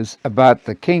news about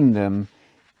the kingdom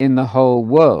in the whole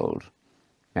world.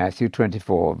 Matthew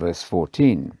 24, verse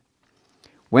 14.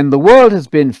 When the world has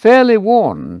been fairly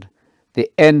warned,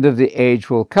 the end of the age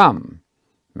will come.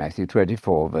 Matthew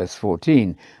 24, verse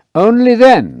 14. Only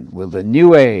then will the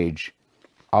new age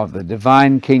of the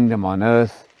divine kingdom on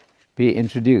earth be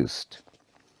introduced.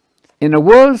 In a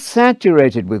world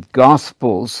saturated with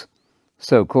gospels,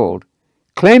 so-called,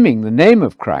 claiming the name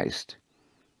of Christ,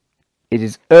 it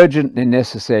is urgently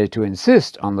necessary to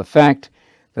insist on the fact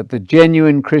that the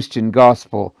genuine Christian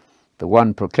gospel, the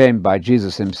one proclaimed by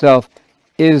Jesus himself,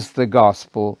 is the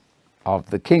gospel of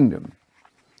the kingdom.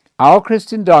 Our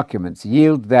Christian documents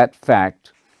yield that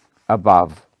fact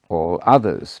above all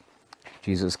others.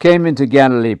 Jesus came into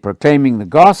Galilee proclaiming the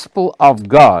gospel of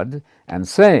God and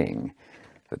saying,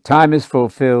 the time is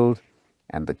fulfilled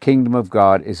and the kingdom of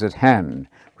God is at hand.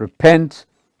 Repent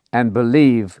and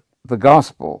believe the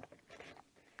gospel.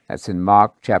 That's in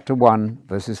Mark chapter 1,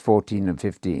 verses 14 and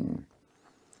 15.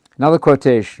 Another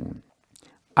quotation.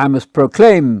 I must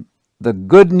proclaim the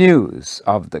good news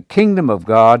of the kingdom of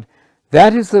God.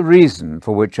 That is the reason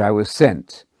for which I was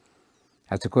sent.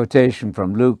 That's a quotation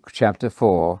from Luke chapter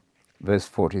 4, verse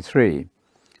 43.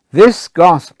 This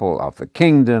gospel of the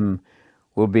kingdom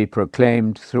will be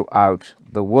proclaimed throughout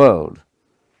the world.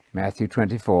 Matthew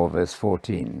 24, verse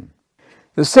 14.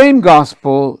 The same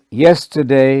gospel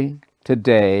yesterday,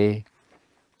 today,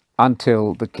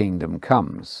 until the kingdom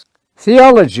comes.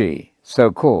 Theology,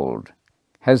 so-called,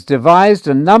 has devised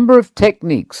a number of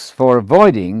techniques for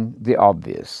avoiding the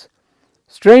obvious.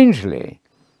 Strangely,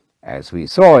 as we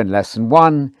saw in Lesson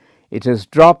 1, it has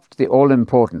dropped the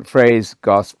all-important phrase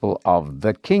gospel of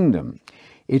the kingdom.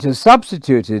 It has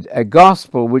substituted a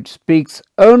gospel which speaks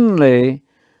only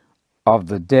of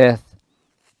the death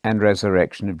and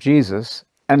resurrection of Jesus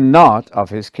and not of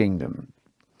his kingdom.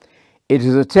 It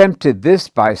has attempted this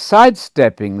by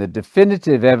sidestepping the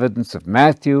definitive evidence of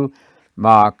Matthew,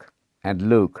 Mark, and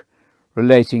Luke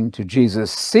relating to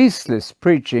Jesus' ceaseless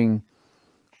preaching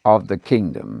of the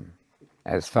kingdom,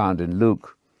 as found in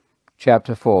Luke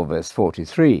chapter 4, verse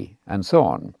 43, and so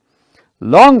on,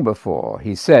 long before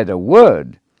he said a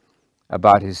word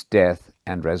about his death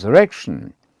and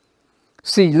resurrection.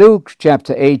 See Luke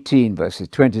chapter 18, verses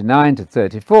 29 to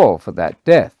 34 for that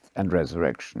death and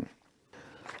resurrection.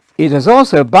 It has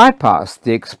also bypassed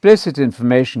the explicit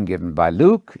information given by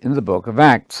Luke in the book of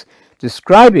Acts,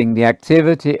 describing the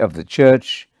activity of the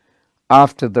church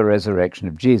after the resurrection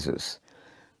of Jesus.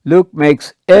 Luke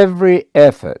makes every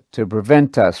effort to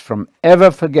prevent us from ever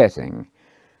forgetting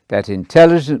that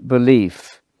intelligent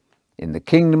belief in the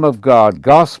kingdom of God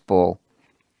gospel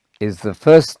is the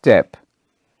first step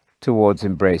towards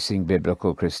embracing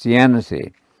biblical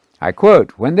Christianity. I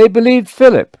quote, "When they believed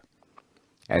Philip,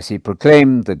 as he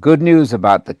proclaimed the good news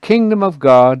about the kingdom of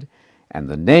God and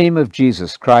the name of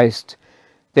Jesus Christ,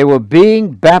 they were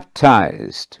being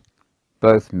baptized,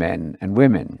 both men and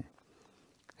women."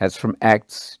 That's from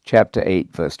Acts chapter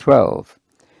 8, verse 12.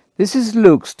 This is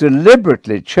Luke's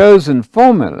deliberately chosen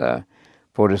formula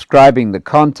for describing the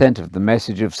content of the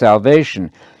message of salvation.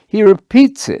 He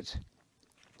repeats it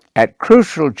at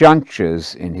crucial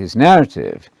junctures in his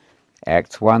narrative,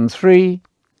 Acts 1:3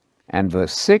 and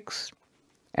verse 6,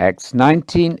 Acts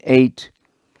 19:8,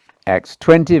 Acts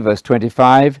 20, verse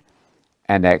 25,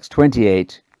 and Acts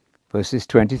 28, verses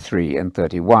 23 and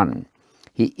 31.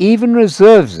 He even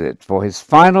reserves it for his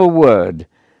final word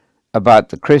about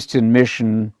the Christian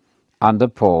mission under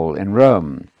Paul in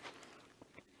Rome.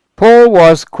 Paul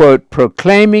was, quote,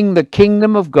 "proclaiming the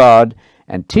kingdom of God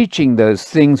and teaching those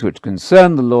things which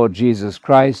concern the Lord Jesus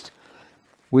Christ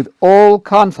with all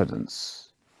confidence,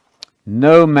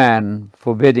 no man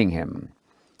forbidding him."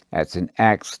 That's in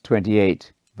Acts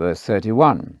 28, verse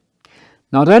 31.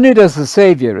 Not only does the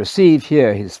Savior receive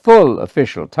here his full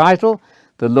official title,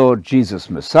 the Lord Jesus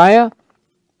Messiah,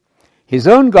 his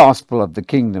own gospel of the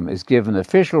kingdom is given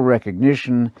official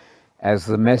recognition as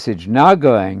the message now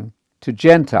going to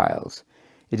Gentiles.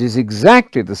 It is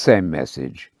exactly the same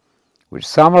message which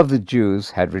some of the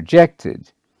Jews had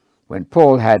rejected when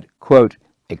Paul had, quote,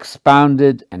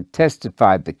 "expounded and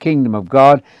testified the kingdom of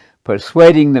God,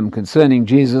 persuading them concerning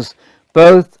Jesus,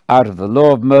 both out of the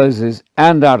law of Moses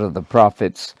and out of the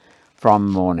prophets, from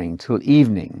morning till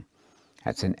evening."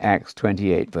 That's in Acts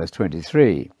 28, verse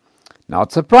 23.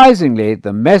 Not surprisingly,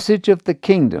 the message of the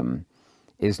kingdom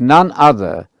is none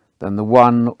other than the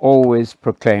one always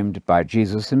proclaimed by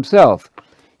Jesus himself.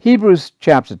 Hebrews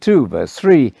chapter 2, verse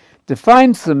 3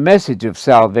 defines the message of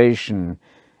salvation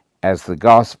as the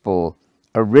gospel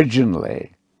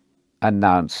originally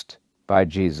announced by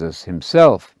Jesus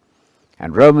himself.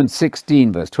 And Romans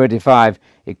 16, verse 25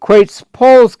 equates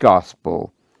Paul's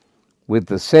gospel with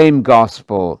the same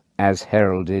gospel as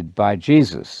heralded by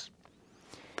Jesus.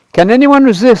 Can anyone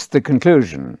resist the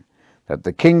conclusion that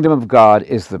the kingdom of God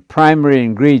is the primary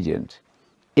ingredient,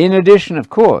 in addition, of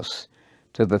course,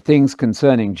 to the things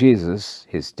concerning Jesus,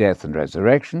 his death and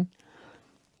resurrection,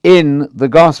 in the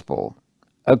gospel,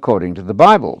 according to the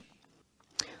Bible?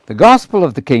 The gospel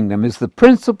of the kingdom is the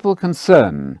principal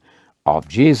concern of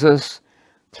Jesus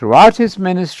throughout his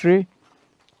ministry,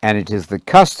 and it is the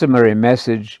customary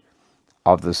message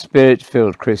of the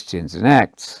Spirit-filled Christians in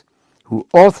Acts, who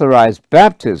authorized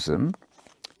baptism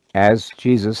as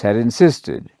Jesus had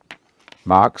insisted.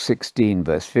 Mark 16,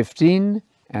 verse 15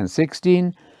 and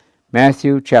 16,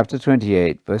 Matthew chapter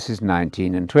 28, verses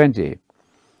 19 and 20.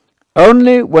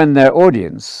 Only when their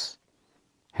audience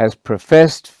has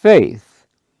professed faith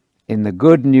in the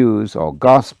good news or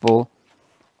gospel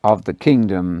of the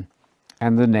kingdom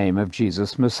and the name of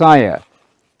Jesus Messiah.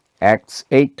 Acts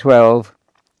 8:12,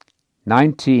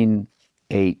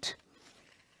 19:8,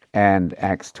 and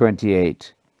Acts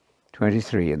 28,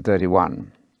 23 and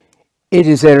 31. It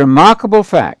is a remarkable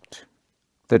fact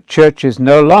that churches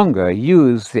no longer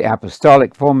use the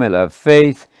apostolic formula of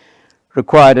faith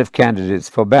required of candidates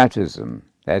for baptism,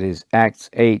 that is Acts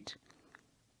 8,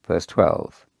 verse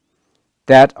 12,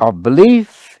 that of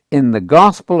belief in the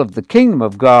gospel of the kingdom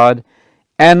of God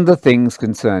and the things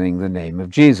concerning the name of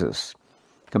Jesus.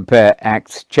 Compare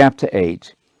Acts chapter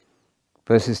 8,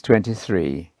 verses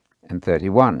 23 and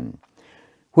 31.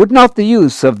 Would not the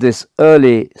use of this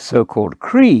early so-called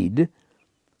creed,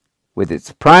 with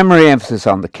its primary emphasis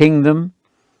on the kingdom,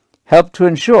 help to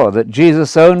ensure that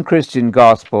Jesus' own Christian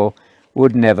gospel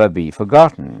would never be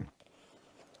forgotten?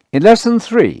 In Lesson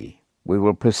 3, we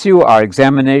will pursue our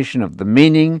examination of the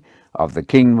meaning of the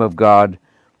kingdom of God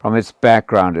from its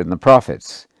background in the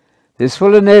prophets. This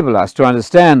will enable us to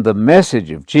understand the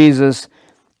message of Jesus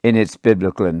in its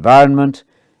biblical environment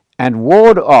and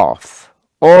ward off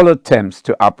all attempts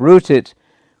to uproot it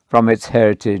from its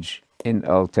heritage in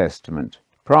Old Testament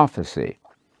prophecy.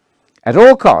 At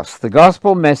all costs, the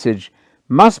gospel message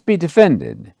must be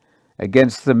defended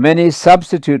against the many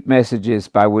substitute messages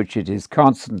by which it is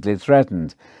constantly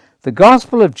threatened. The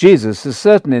gospel of Jesus is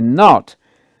certainly not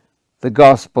the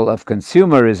gospel of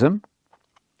consumerism,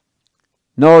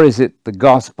 nor is it the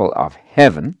gospel of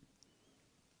heaven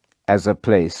as a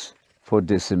place for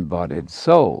disembodied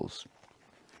souls.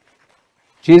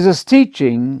 Jesus'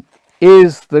 teaching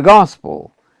is the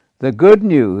gospel, the good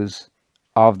news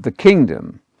of the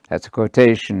kingdom. That's a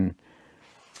quotation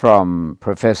from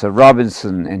Professor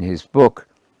Robinson in his book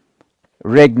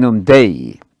Regnum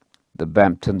Dei, the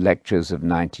Bampton Lectures of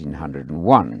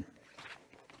 1901.